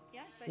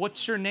 Yes.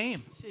 What's your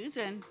name?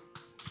 Susan.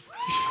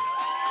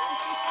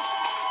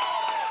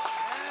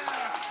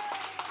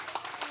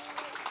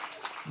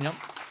 Yep.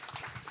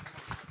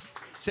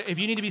 So if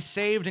you need to be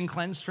saved and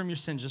cleansed from your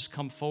sins, just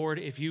come forward.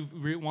 If you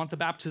want the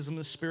baptism of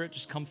the Spirit,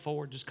 just come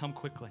forward. Just come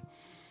quickly.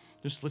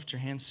 Just lift your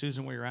hand,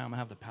 Susan, where you're at. I'm going to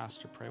have the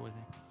pastor pray with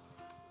you.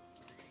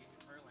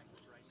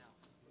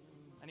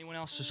 Anyone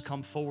else, just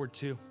come forward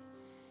too.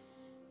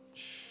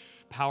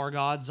 Power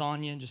God's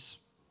on you. Just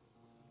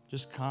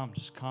come.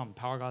 Just come.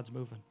 Power God's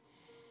moving.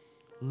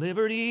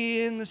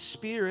 Liberty in the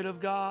Spirit of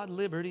God.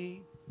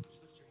 Liberty.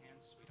 Just lift your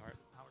hands, sweetheart.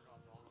 Power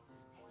God's all over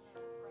you.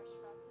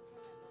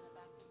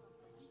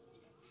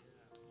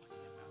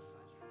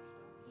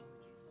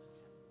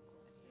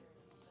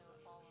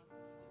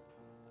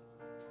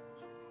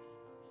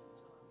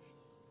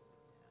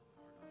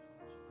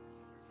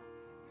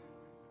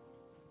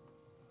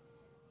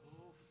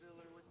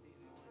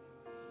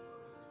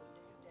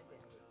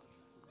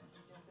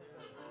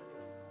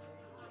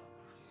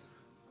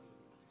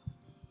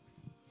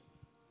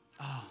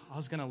 I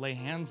was going to lay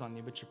hands on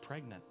you, but you're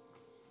pregnant.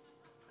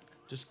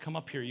 Just come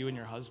up here, you and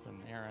your husband,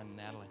 Aaron and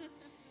Natalie.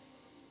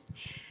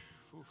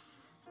 Oof.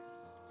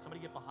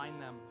 Somebody get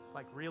behind them,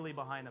 like really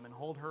behind them, and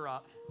hold her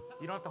up.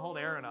 You don't have to hold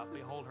Aaron up,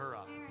 but hold her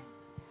up.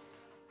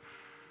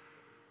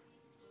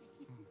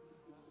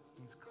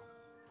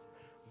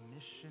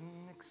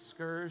 Mission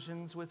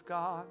excursions with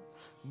God.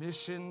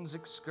 Missions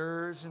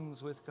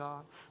excursions with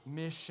God.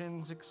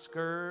 Missions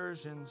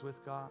excursions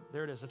with God.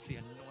 There it is. That's the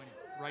anointing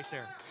right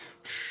there.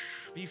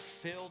 Be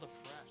filled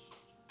afresh.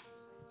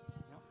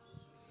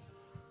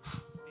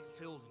 Yep. Be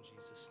filled in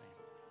Jesus' name.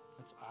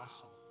 That's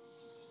awesome.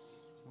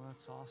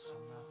 That's awesome.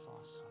 That's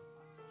awesome.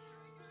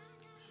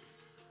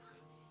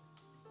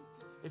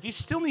 If you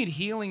still need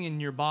healing in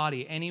your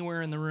body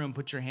anywhere in the room,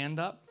 put your hand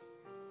up.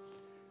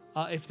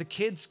 If the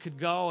kids could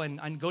go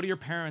and go to your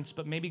parents,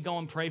 but maybe go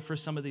and pray for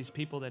some of these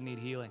people that need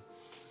healing.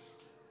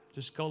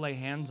 Just go lay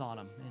hands on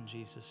them in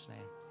Jesus'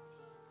 name.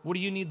 What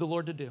do you need the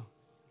Lord to do?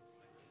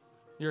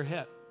 Your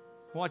hip.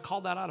 Well, I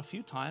called that out a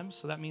few times,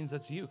 so that means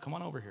that's you. Come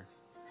on over here.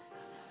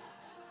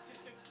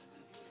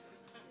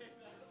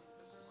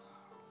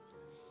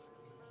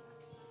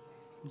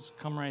 Just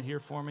come right here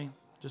for me.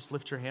 Just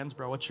lift your hands,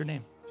 bro. What's your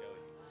name?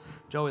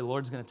 Joey,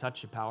 Lord's going to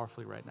touch you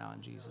powerfully right now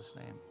in Jesus'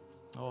 name.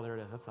 Oh, there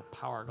it is. That's the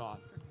power of God.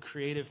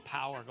 Creative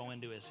power go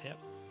into his hip.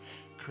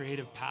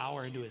 Creative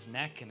power into his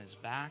neck and his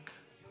back.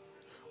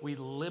 We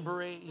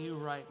liberate you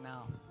right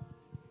now.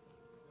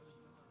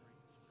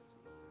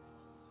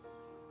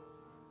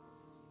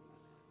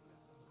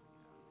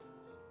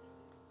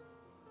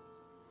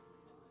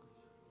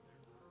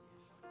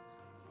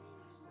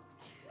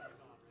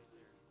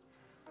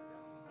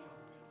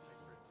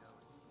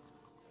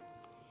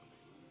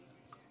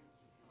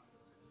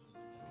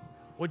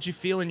 What'd you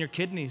feel in your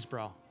kidneys,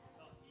 bro?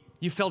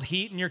 You felt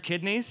heat in your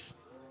kidneys?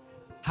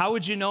 How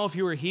would you know if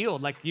you were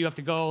healed? Like you have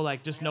to go,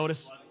 like just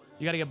notice,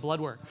 you got to get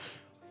blood work.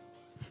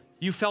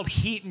 You felt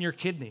heat in your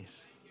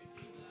kidneys.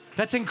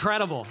 That's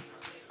incredible.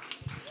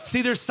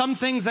 See, there's some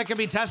things that can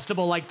be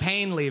testable, like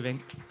pain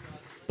leaving,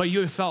 but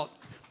you felt,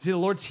 see, the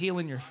Lord's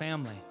healing your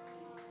family.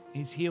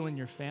 He's healing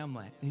your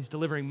family. He's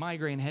delivering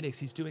migraine headaches.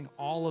 He's doing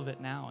all of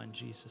it now in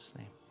Jesus'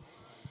 name.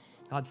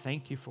 God,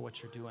 thank you for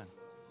what you're doing.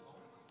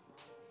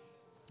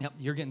 Yep,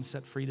 you're getting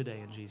set free today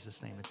in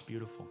Jesus' name. It's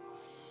beautiful.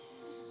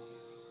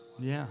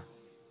 Yeah.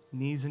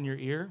 Knees in your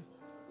ear.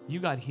 You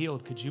got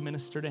healed. Could you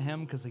minister to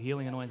him? Because the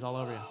healing anoint's all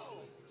over you.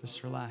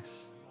 Just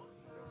relax.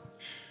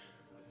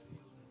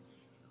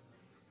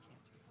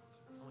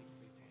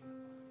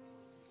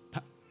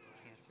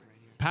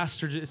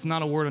 Pastor, it's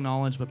not a word of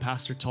knowledge, but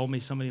Pastor told me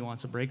somebody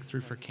wants a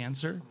breakthrough for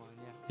cancer.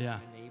 Yeah.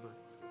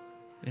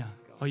 Yeah.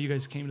 Oh, you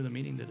guys came to the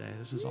meeting today.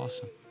 This is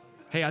awesome.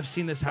 Hey, I've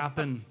seen this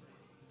happen.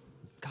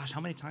 Gosh,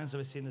 how many times have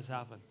I seen this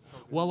happen?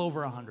 Well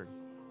over 100.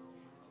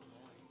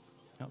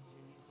 Yep.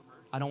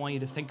 I don't want you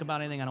to think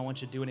about anything. I don't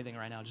want you to do anything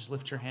right now. Just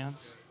lift your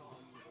hands.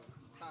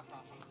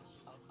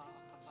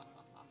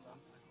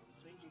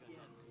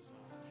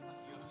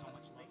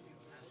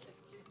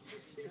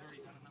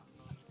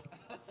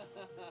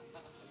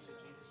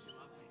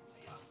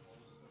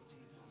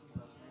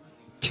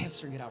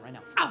 Cancer, get out right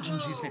now. Out in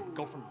Jesus' name.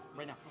 Go from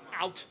right now.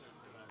 Out.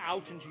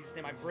 Out in Jesus'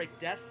 name. I break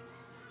death.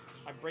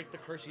 I break the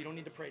curse. You don't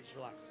need to pray. Just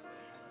relax.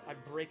 I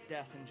break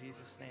death in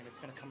Jesus' name. It's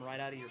going to come right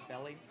out of your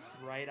belly,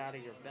 right out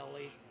of your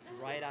belly,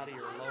 right out of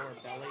your lower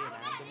belly and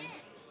abdomen.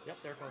 Yep,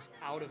 there it goes.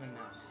 Out of him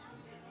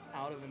now.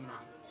 Out of him now.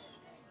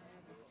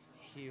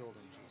 Healed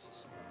in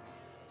Jesus'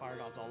 name. Fire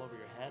gods all over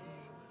your head.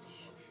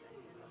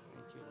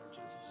 Thank you, Lord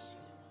Jesus.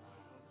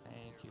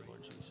 Thank you,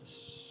 Lord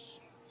Jesus.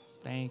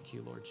 Thank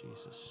you, Lord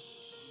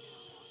Jesus.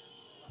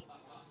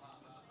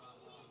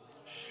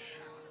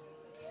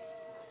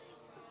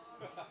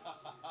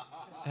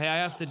 Hey, I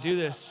have to do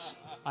this.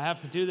 I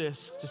have to do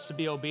this just to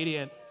be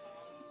obedient.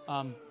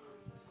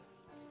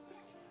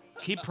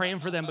 Keep praying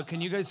for them, but can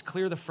you guys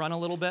clear the front a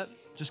little bit?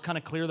 Just kind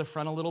of clear the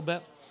front a little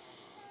bit.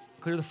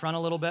 Clear the front a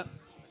little bit.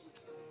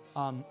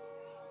 I'm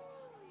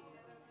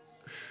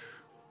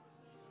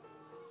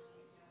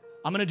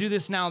going to do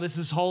this now. This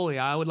is holy.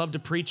 I would love to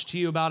preach to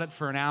you about it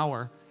for an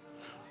hour.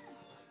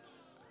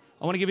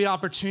 I want to give you an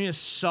opportunity to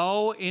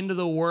sow into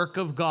the work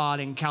of God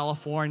in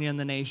California and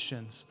the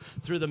nations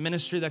through the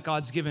ministry that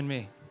God's given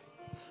me.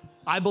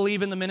 I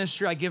believe in the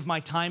ministry. I give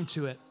my time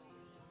to it.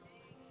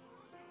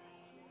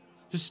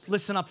 Just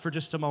listen up for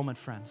just a moment,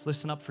 friends.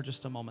 Listen up for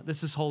just a moment.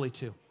 This is holy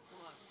too.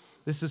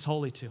 This is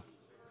holy too.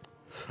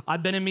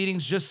 I've been in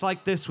meetings just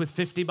like this with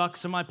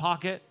 $50 in my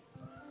pocket.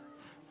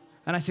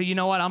 And I say, you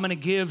know what? I'm going to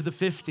give the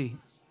 50.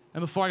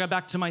 And before I got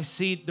back to my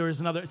seat, there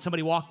was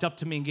somebody walked up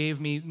to me and gave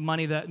me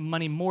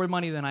more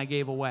money than I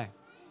gave away.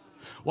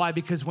 Why?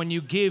 Because when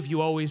you give, you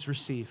always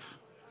receive.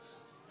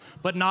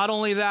 But not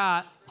only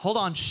that, hold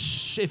on.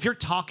 Shh. If you're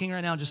talking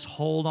right now, just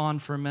hold on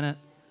for a minute.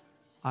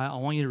 I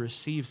want you to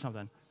receive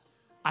something.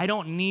 I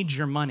don't need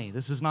your money.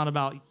 This is not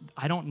about,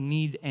 I don't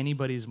need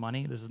anybody's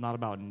money. This is not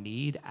about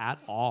need at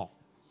all.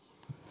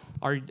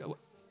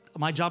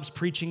 My job's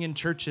preaching in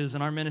churches,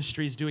 and our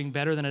ministry is doing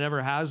better than it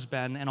ever has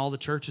been, and all the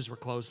churches were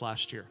closed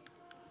last year.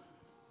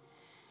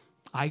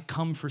 I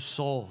come for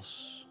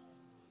souls.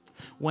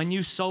 When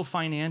you sow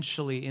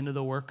financially into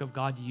the work of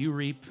God, you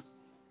reap.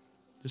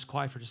 Just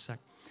quiet for just a sec.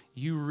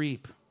 You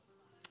reap.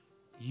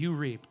 You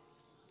reap.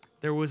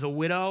 There was a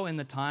widow in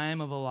the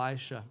time of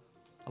Elijah.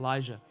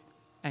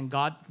 And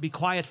God, be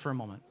quiet for a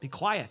moment. Be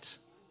quiet.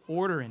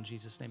 Order in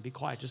Jesus' name. Be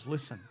quiet. Just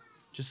listen.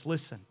 Just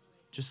listen.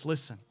 Just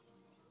listen.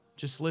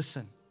 Just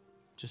listen.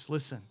 Just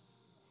listen.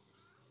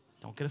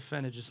 Don't get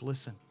offended. Just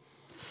listen.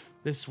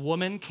 This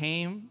woman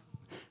came.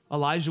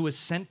 Elijah was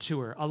sent to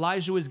her.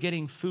 Elijah was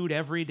getting food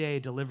every day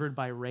delivered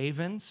by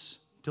ravens.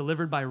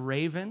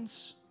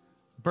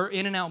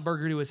 In-N-Out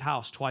Burger to his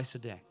house twice a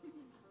day.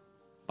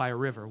 By a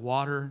river.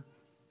 Water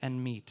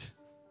and meat.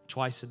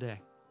 Twice a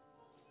day.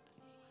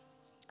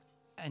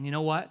 And you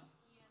know what?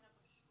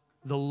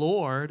 The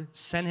Lord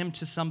sent him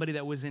to somebody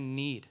that was in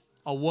need.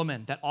 A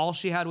woman that all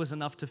she had was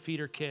enough to feed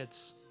her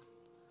kids.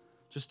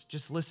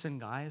 Just listen,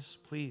 guys,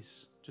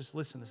 please. Just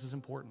listen. This is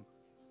important.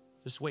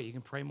 Just wait. You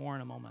can pray more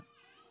in a moment.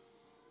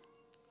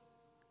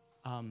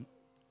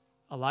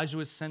 Elijah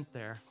was sent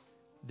there.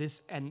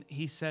 And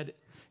he said,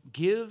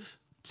 give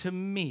to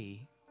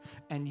me,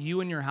 and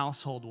you and your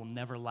household will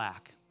never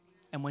lack.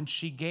 And when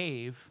she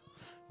gave,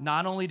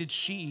 not only did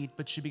she eat,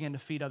 but she began to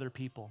feed other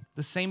people.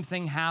 The same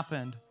thing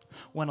happened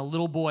when a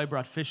little boy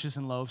brought fishes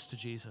and loaves to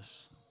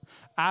Jesus.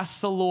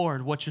 Ask the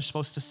Lord what you're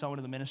supposed to sow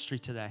into the ministry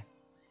today.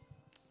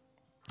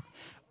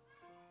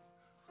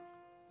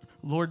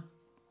 The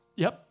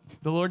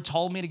Lord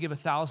told me to give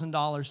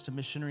 $1,000 to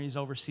missionaries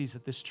overseas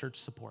that this church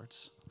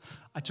supports.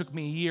 It took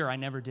me a year. I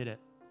never did it.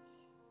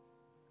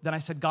 Then I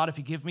said, God, if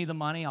you give me the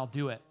money, I'll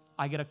do it.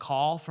 I get a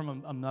call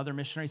from another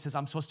missionary. He says,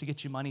 I'm supposed to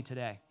get you money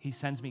today. He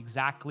sends me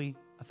exactly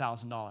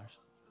 $1,000.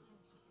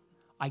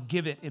 I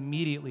give it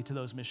immediately to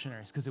those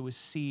missionaries because it was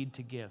seed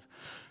to give.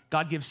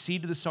 God gives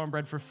seed to the sower and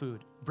bread for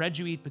food. Bread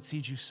you eat, but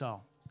seed you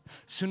sow.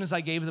 As soon as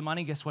I gave the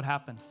money, guess what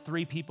happened?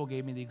 3 people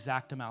gave me the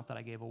exact amount that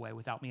I gave away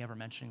without me ever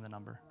mentioning the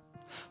number.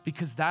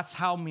 Because that's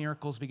how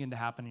miracles begin to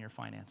happen in your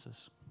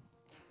finances.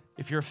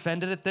 If you're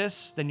offended at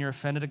this, then you're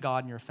offended at God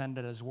and you're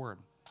offended at His word.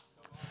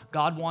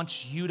 God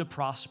wants you to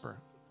prosper.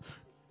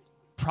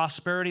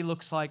 Prosperity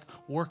looks like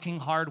working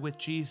hard with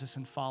Jesus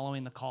and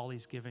following the call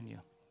He's given you,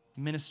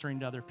 ministering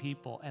to other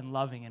people and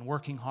loving and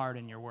working hard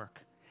in your work.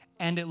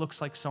 And it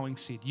looks like sowing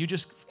seed. You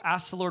just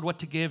ask the Lord what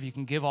to give. You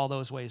can give all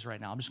those ways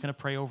right now. I'm just going to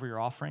pray over your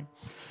offering.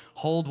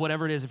 Hold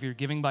whatever it is. If you're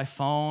giving by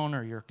phone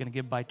or you're going to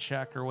give by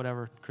check or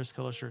whatever, Chris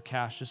Killish or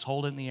cash, just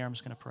hold it in the air. I'm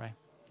just going to pray.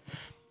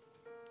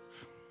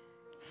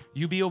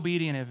 You be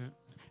obedient.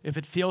 If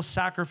it feels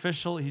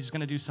sacrificial, He's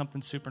going to do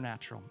something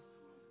supernatural.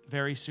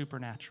 Very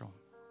supernatural.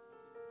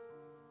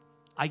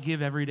 I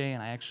give every day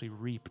and I actually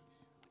reap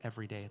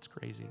every day. It's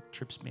crazy. It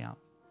trips me out.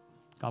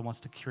 God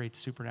wants to create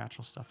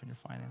supernatural stuff in your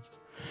finances.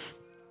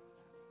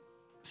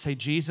 Say,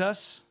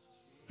 Jesus,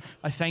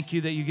 I thank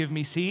you that you give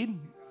me seed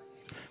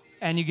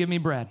and you give me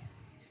bread.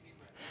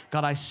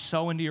 God, I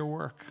sow into your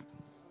work.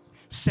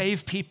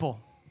 Save people.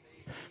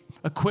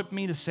 Equip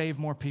me to save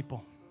more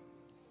people.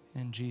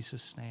 In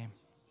Jesus' name.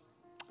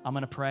 I'm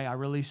going to pray. I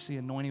release the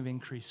anointing of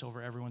increase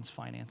over everyone's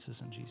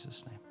finances in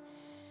Jesus' name.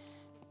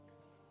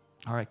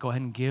 All right, go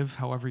ahead and give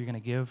however you're going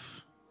to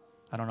give.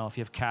 I don't know if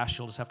you have cash,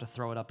 you'll just have to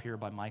throw it up here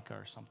by Micah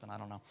or something. I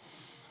don't know.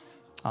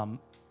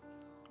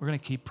 We're going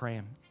to keep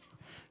praying.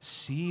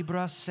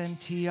 Sibra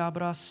senti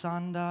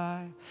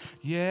abrasandai.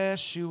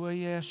 Yeshua,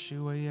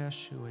 Yeshua,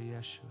 Yeshua,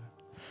 Yeshua.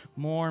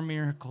 More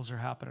miracles are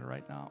happening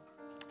right now.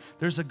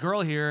 There's a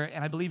girl here,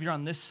 and I believe you're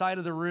on this side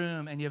of the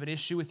room, and you have an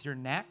issue with your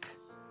neck,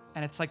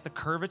 and it's like the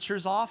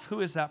curvature's off. Who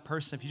is that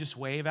person? If you just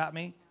wave at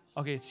me.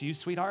 Okay, it's you,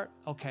 sweetheart?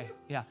 Okay,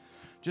 yeah.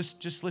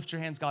 Just lift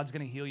your hands. God's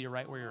going to heal you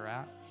right where you're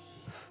at.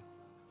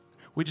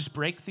 We just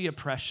break the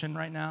oppression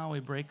right now. We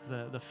break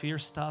the fear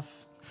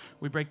stuff.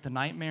 We break the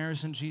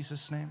nightmares in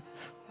Jesus' name.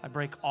 I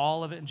break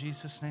all of it in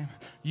Jesus' name.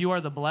 You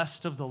are the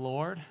blessed of the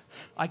Lord.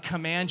 I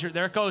command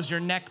there it goes, your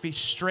neck be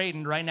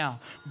straightened right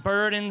now.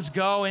 Burdens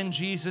go in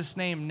Jesus'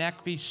 name.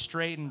 Neck be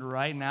straightened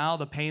right now.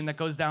 The pain that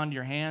goes down to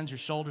your hands, your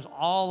shoulders,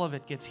 all of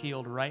it gets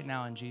healed right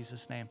now in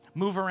Jesus' name.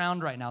 Move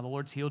around right now. The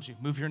Lord's healed you.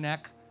 Move your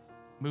neck.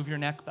 Move your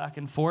neck back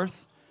and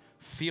forth.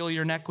 Feel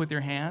your neck with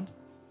your hand.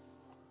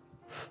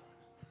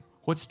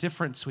 What's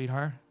different,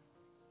 sweetheart?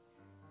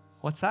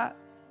 What's that?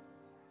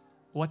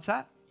 What's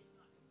that?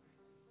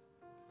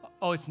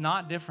 Oh, it's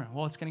not different.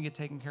 Well, it's going to get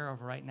taken care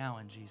of right now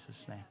in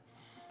Jesus' name.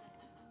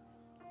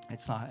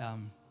 It's not.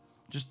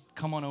 Just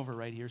come on over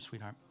right here,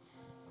 sweetheart.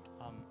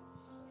 I'm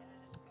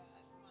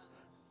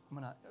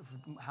going to,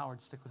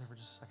 Howard, stick with her for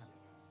just a second.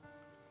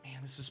 Man,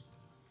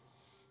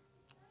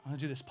 I'm going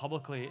to do this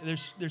publicly.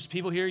 There's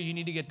people here, you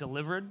need to get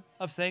delivered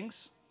of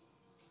things.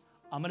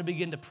 I'm going to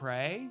begin to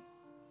pray.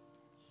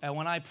 And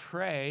when I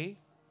pray,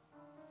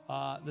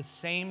 the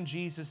same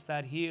Jesus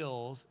that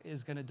heals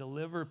is going to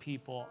deliver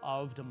people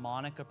of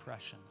demonic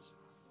oppressions.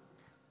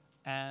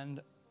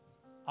 And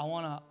I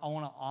want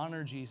to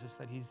honor Jesus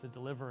that He's the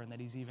deliverer and that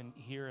He's even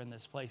here in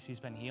this place. He's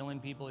been healing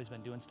people. He's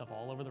been doing stuff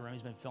all over the room.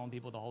 He's been filling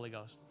people with the Holy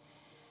Ghost.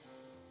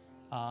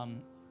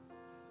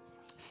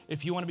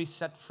 If you want to be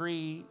set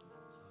free,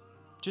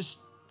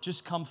 just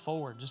come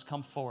forward. Just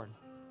come forward.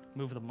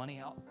 Move the money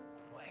out of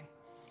the way.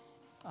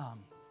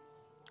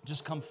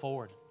 Just come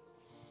forward.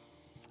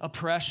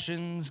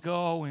 Oppressions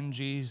go in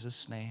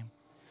Jesus' name.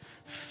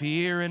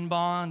 Fear and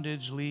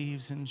bondage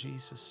leaves in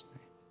Jesus'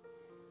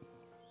 name.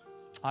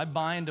 I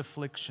bind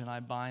affliction. I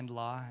bind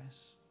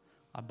lies.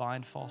 I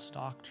bind false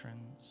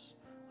doctrines.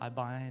 I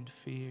bind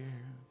fear.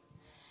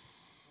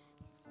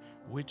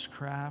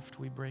 Witchcraft,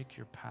 we break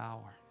your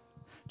power.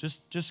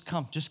 Just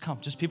come.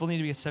 Just people need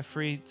to be set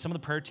free. Some of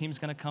the prayer team's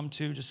going to come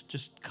too.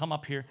 Just come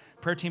up here.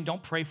 Prayer team,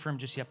 don't pray for him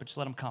just yet, but just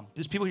let him come.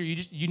 There's people here,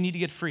 you need to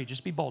get free.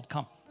 Just be bold.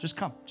 Come. Just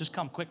come.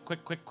 Quick.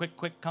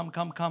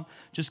 Come.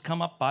 Just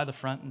come up by the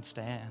front and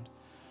stand.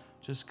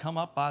 Just come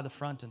up by the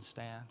front and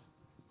stand.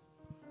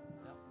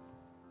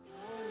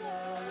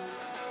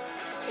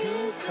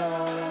 Is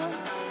all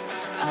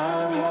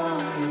I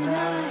want and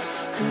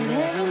I could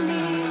ever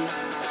need.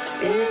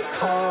 It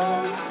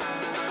calmed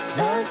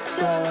the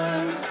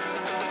storms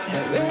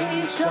that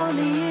raged on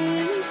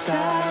the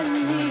inside of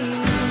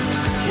me.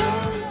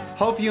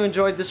 Hope you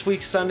enjoyed this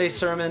week's Sunday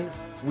sermon.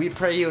 We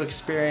pray you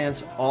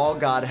experience all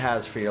God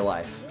has for your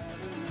life.